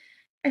 And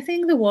I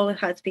think the world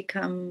has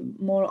become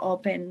more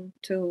open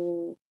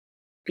to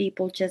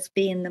people just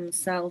being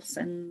themselves,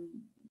 and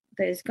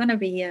there's going to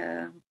be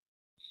a,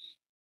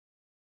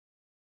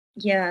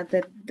 yeah,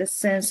 the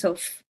sense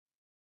of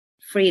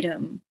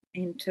freedom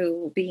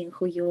into being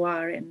who you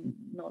are and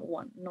not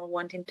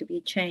wanting to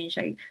be changed.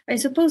 I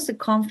suppose the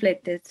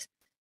conflict is,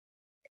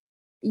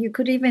 you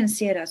could even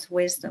see it as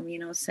wisdom,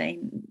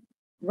 saying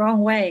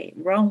wrong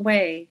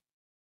way,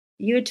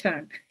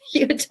 U-turn,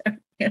 U-turn.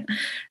 Yeah.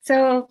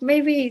 So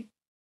maybe,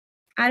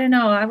 I don't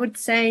know, I would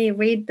say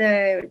read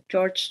the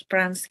George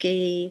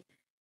Spransky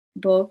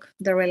book,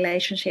 The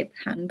Relationship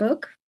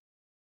Handbook,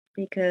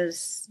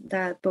 because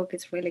that book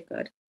is really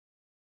good.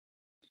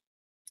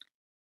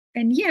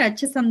 And yeah,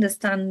 just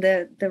understand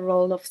the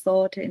role of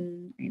thought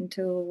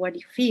into what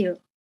you feel.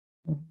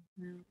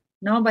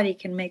 Nobody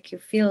can make you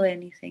feel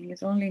anything.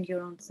 It's only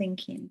your own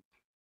thinking.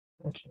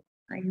 Okay.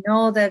 I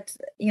know that,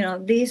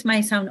 this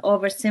might sound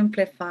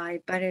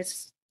oversimplified, but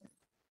it's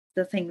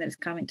the thing that's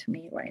coming to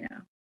me right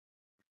now.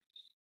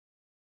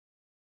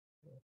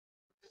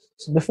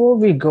 So before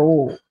we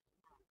go,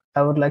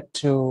 I would like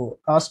to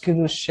ask you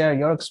to share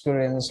your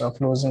experience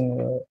of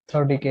losing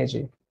 30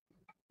 kg.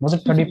 Was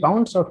it 30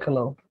 pounds or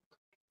kilo?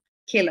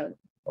 Kilo.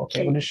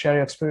 Okay, would you share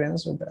your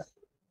experience with that?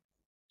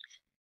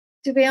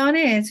 To be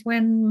honest,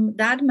 when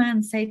that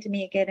man said to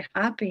me, get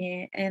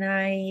happy, and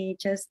I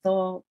just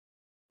thought,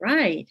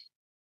 right.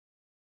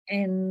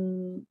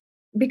 And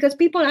because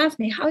people ask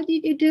me, how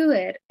did you do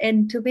it?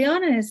 And to be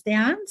honest, the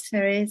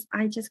answer is,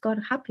 I just got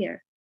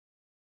happier.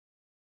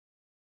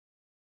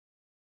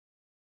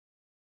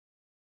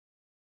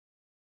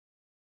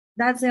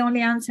 That's the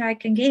only answer I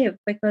can give,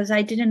 because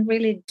I didn't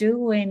really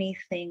do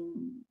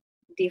anything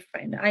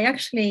different. I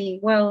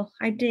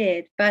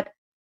did, but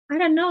I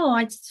don't know.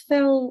 I just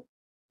felt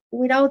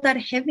without that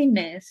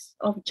heaviness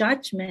of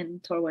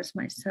judgment towards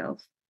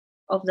myself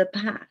of the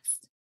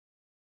past.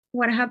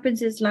 What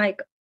happens is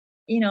like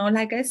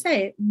I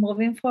say,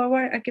 moving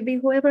forward, I can be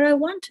whoever I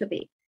want to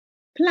be.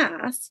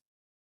 Plus,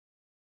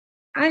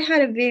 I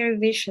had a very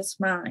vicious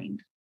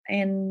mind,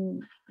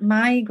 and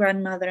my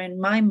grandmother and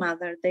my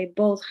mother, they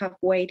both have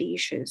weight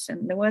issues.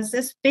 And there was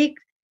this big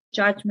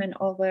judgment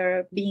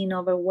over being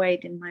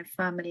overweight in my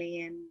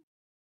family. And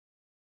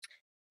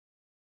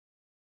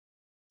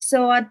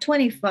so at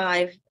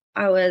 25,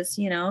 I was,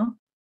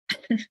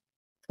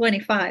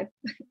 25,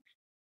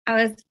 I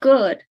was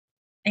good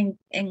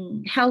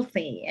and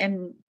healthy,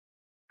 and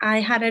I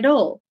had it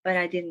all, but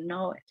I didn't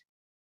know it.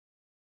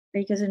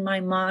 Because in my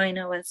mind,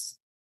 I was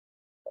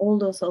all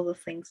those other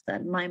things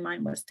that my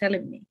mind was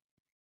telling me.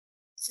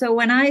 So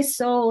when I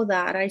saw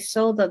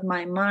that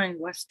my mind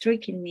was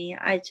tricking me,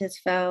 I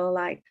just felt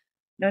like,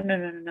 no, no,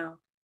 no, no, no.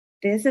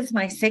 This is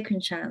my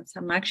second chance.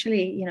 I'm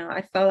actually,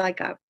 I felt like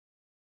I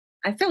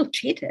felt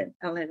cheated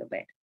a little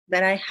bit,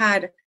 that I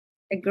had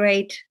a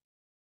great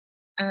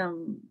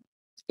um,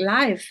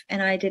 life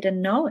and I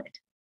didn't know it.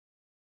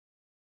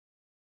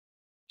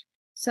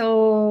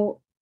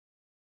 So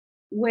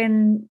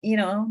when,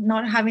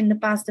 not having the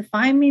past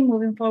define me,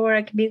 moving forward,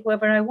 I can be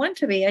whoever I want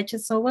to be. I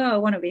just thought, well, I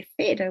want to be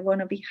fit. I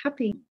want to be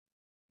happy.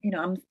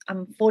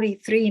 I'm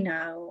 43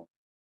 now,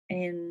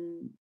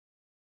 and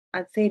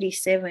at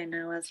 37,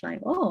 I was like,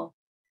 oh,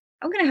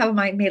 I'm gonna have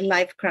my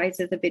midlife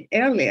crisis a bit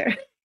earlier.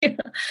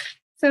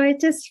 So I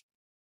just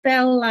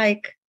felt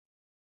like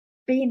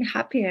being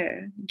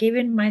happier,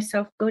 giving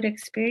myself good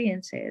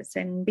experiences,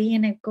 and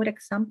being a good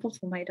example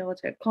for my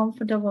daughter,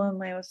 comfortable in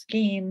my own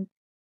skin.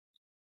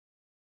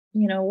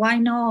 Why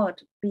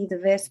not be the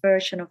best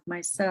version of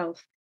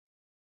myself?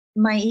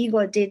 My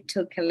ego did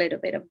took a little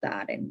bit of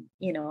that, and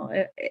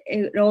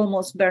it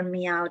almost burned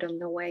me out on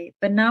the way.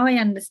 But now I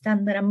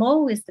understand that I'm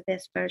always the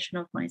best version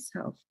of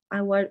myself.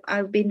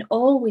 I've been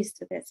always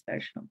the best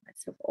version of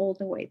myself all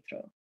the way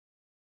through.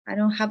 I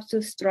don't have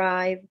to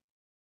strive.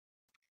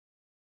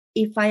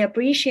 If I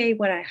appreciate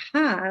what I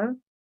have,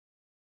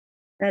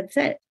 that's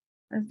it.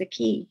 That's the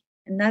key.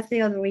 And that's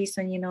the other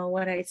reason,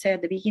 what I said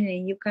at the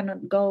beginning, you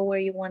cannot go where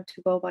you want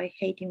to go by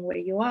hating where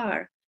you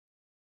are.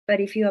 But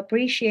if you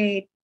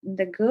appreciate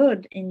the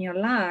good in your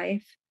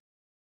life,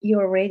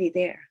 you're already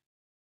there,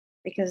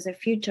 because the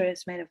future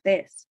is made of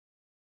this.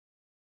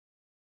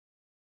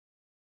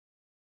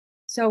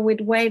 So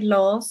with weight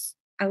loss,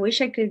 I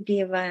wish I could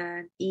give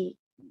an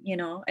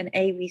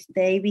ABC,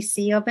 the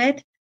ABC of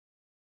it,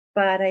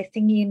 but I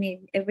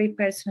think every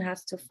person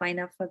has to find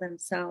out for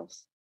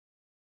themselves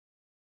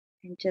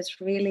and just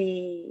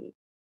really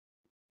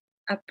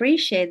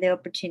appreciate the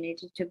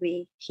opportunity to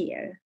be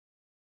here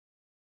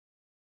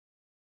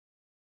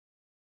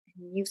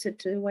and use it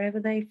to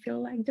whatever they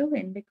feel like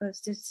doing,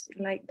 because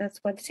that's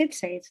what Sid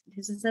says.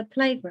 This is a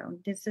playground.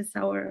 This is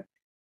our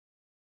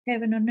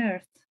heaven on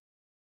earth.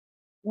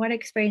 What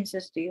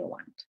experiences do you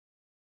want?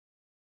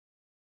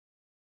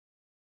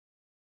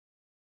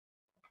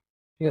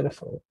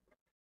 Beautiful.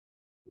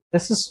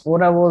 This is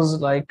what I was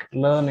like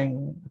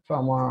learning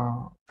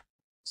from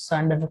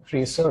scientific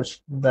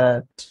research,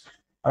 that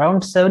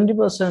Around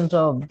 70%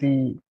 of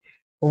the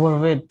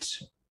overweight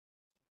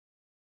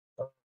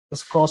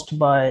is caused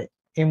by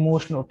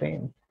emotional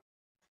pain.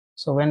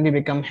 So when we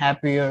become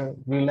happier,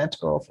 we let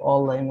go of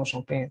all the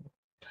emotional pain.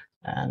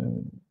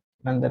 And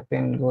when that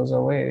pain goes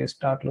away, we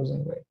start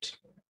losing weight.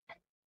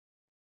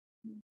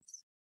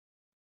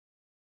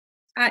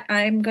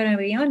 I'm gonna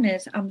be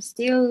honest, I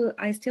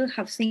still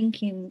have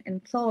thinking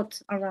and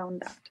thoughts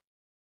around that.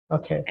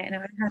 Okay. And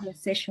I had a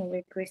session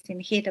with Christine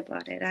Heath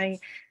about it.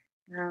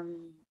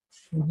 Um,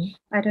 Mhm.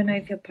 I don't know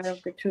if you're part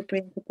of the True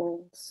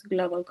Principles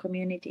global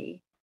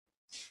community,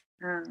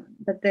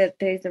 but there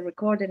is a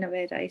recording of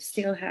it. I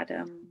still had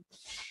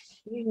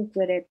issues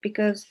with it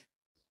because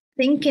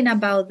thinking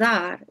about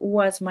that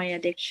was my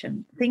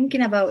addiction.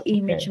 Thinking about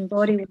image Okay. and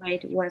body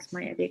weight was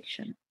my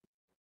addiction.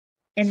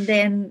 And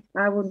then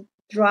I would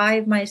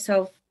drive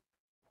myself,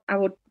 I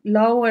would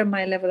lower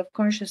my level of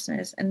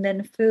consciousness, and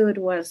then food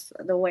was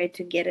the way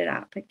to get it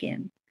up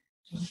again.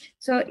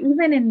 So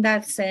even in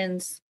that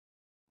sense,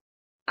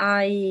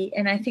 I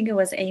think it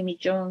was Amy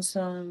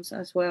Johnson's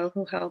as well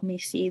who helped me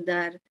see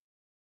that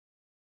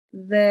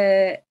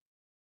the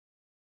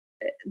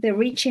the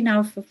reaching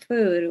out for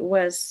food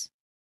was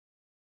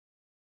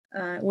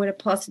with a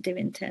positive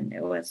intent.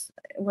 It was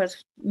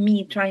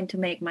me trying to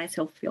make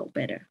myself feel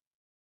better.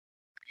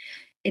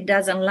 It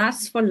doesn't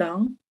last for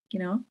long,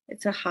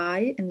 it's a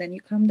high and then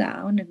you come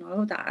down and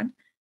all of that.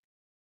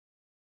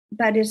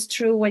 But it's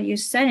true what you're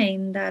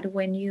saying, that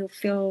when you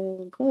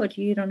feel good,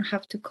 you don't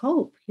have to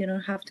cope, you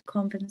don't have to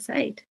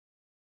compensate,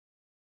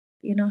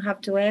 you don't have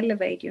to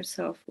elevate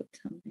yourself with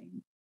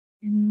something.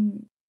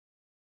 And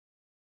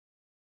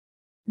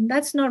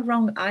that's not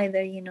wrong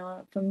either.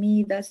 For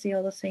me, that's the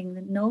other thing: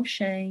 that no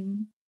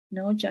shame,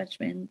 no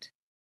judgment,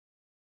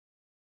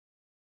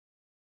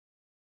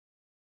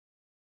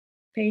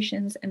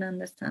 patience and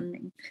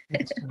understanding.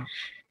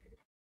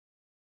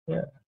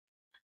 Yeah.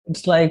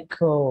 It's like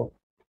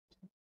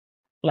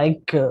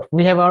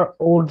we have our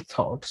old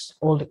thoughts,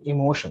 old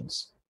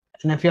emotions,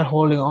 and if you're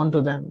holding on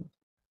to them,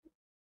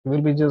 you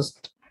will be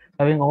just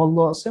having all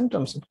those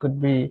symptoms. It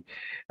could be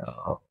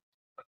uh,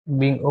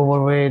 being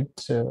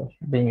overweight,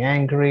 being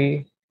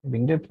angry,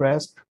 being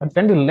depressed. But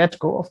when we let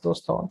go of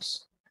those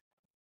thoughts,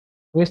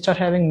 we start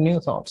having new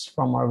thoughts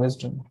from our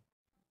wisdom,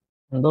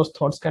 and those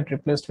thoughts get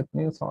replaced with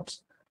new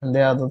thoughts, and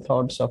they are the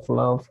thoughts of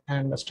love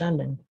and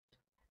understanding.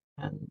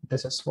 And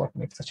this is what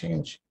makes the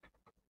change.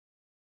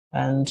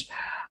 And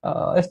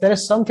if there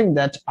is something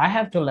that I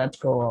have to let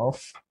go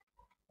of,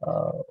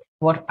 uh,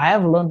 what I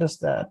have learned is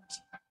that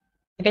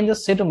I can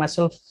just say to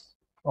myself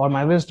or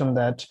my wisdom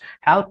that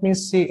help me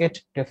see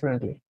it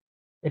differently.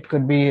 It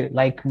could be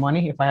like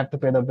money if I have to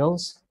pay the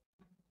bills.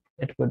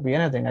 It could be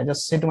anything. I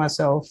just say to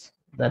myself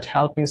that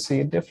help me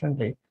see it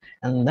differently.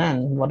 And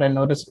then what I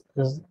notice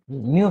is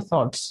new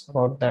thoughts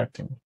about that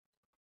thing.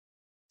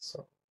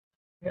 So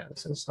yeah,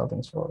 this is how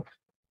things work.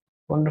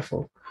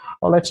 Wonderful.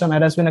 All right, Sean,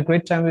 it has been a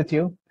great time with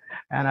you,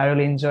 and I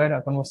really enjoyed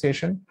our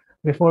conversation.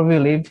 Before we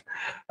leave,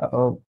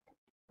 uh,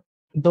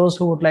 those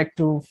who would like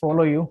to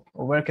follow you,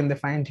 where can they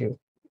find you?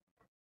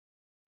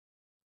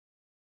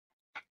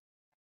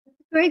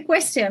 Great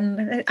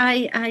question.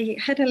 I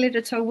had a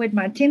little talk with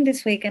Martin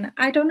this week, and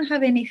I don't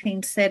have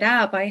anything set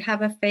up. I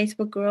have a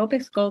Facebook group.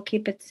 It's called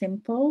Keep It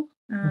Simple,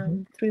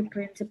 Mhm, 3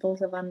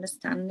 Principles of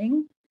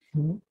Understanding.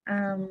 mhm.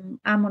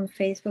 I'm on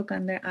Facebook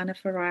under Ana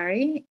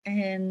Ferrari,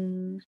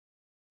 and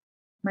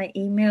my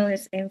email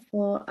is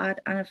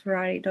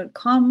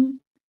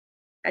info@anaferrari.com.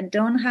 I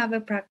don't have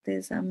a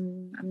practice.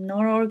 I'm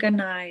not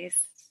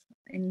organized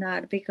in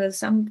that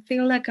because I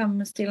feel like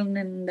I'm still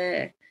in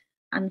the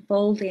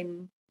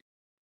unfolding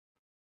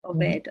of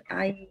Mhm. it.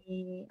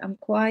 I'm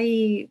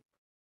quite,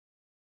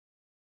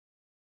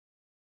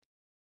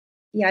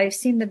 yeah, I've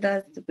seen that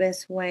that's the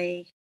best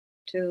way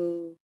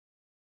to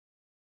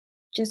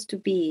just to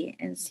be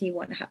and see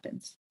what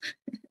happens.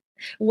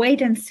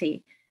 Wait and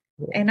see.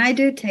 Yeah. And I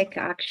do take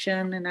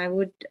action, and I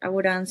would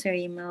answer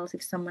emails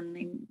if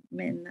someone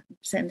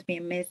sends me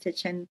a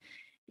message and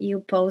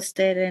you post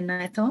it, and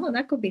I thought, oh,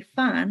 that could be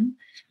fun.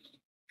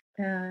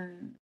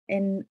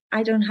 And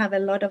I don't have a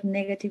lot of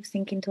negative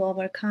thinking to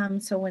overcome.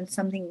 So when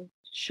something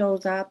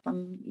shows up,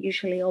 I'm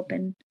usually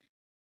open.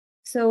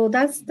 So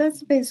that's the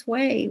best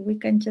way. We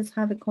can just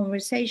have a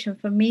conversation.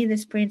 For me,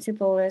 this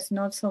principle is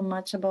not so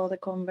much about the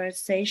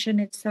conversation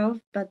itself,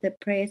 but the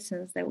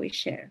presence that we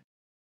share.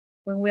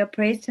 When we are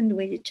present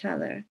with each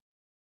other,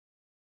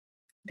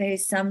 there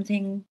is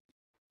something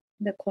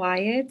that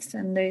quiets,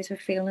 and there is a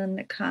feeling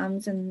that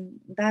comes,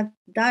 and that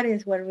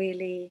is what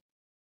really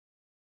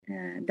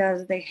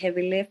does the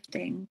heavy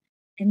lifting.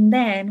 And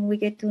then we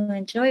get to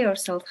enjoy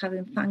ourselves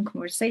having fun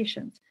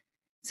conversations.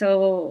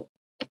 So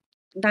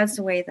that's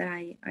the way that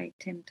I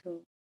tend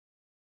to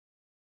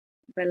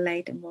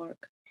relate and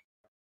work.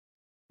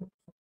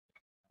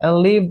 I'll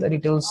leave the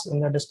details in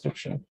the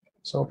description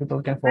so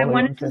people can I follow you on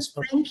wanted to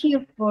Facebook. thank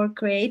you for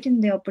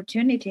creating the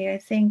opportunity. I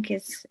think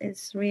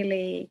it's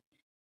really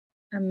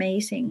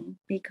amazing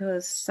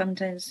because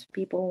sometimes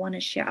people want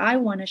to share. I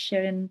want to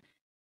share, and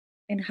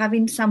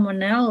having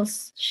someone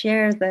else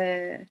share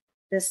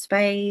the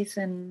space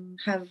and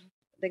have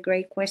the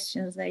great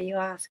questions that you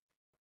ask.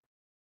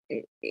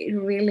 It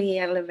really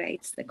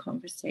elevates the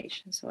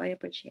conversation. So I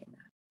appreciate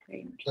that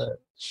very much. Good.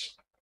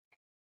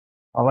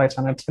 All right,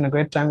 and it's been a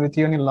great time with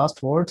you. Any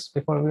last words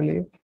before we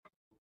leave?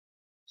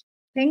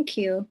 Thank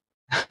you.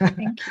 Thank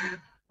you.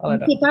 All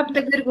right, keep up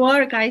the good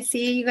work. I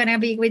see you're gonna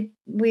be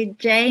with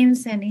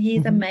James, and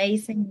he's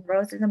amazing.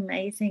 Rose is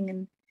amazing,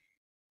 and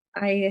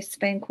I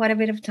spent quite a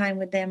bit of time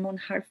with them on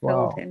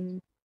Heartfelt,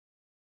 and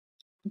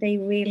they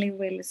really,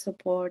 really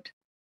support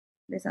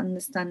this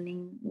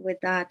understanding with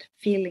that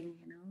feeling,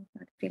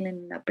 that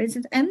feeling, that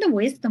presence, and the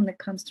wisdom that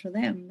comes through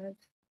them.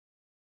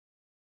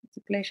 It's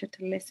a pleasure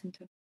to listen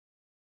to.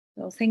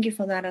 So thank you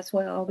for that as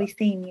well. I'll be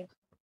seeing you.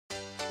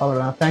 All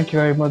right, thank you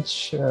very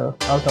much. I'll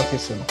talk to you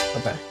soon.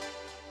 Bye-bye.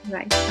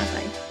 Right,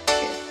 bye-bye.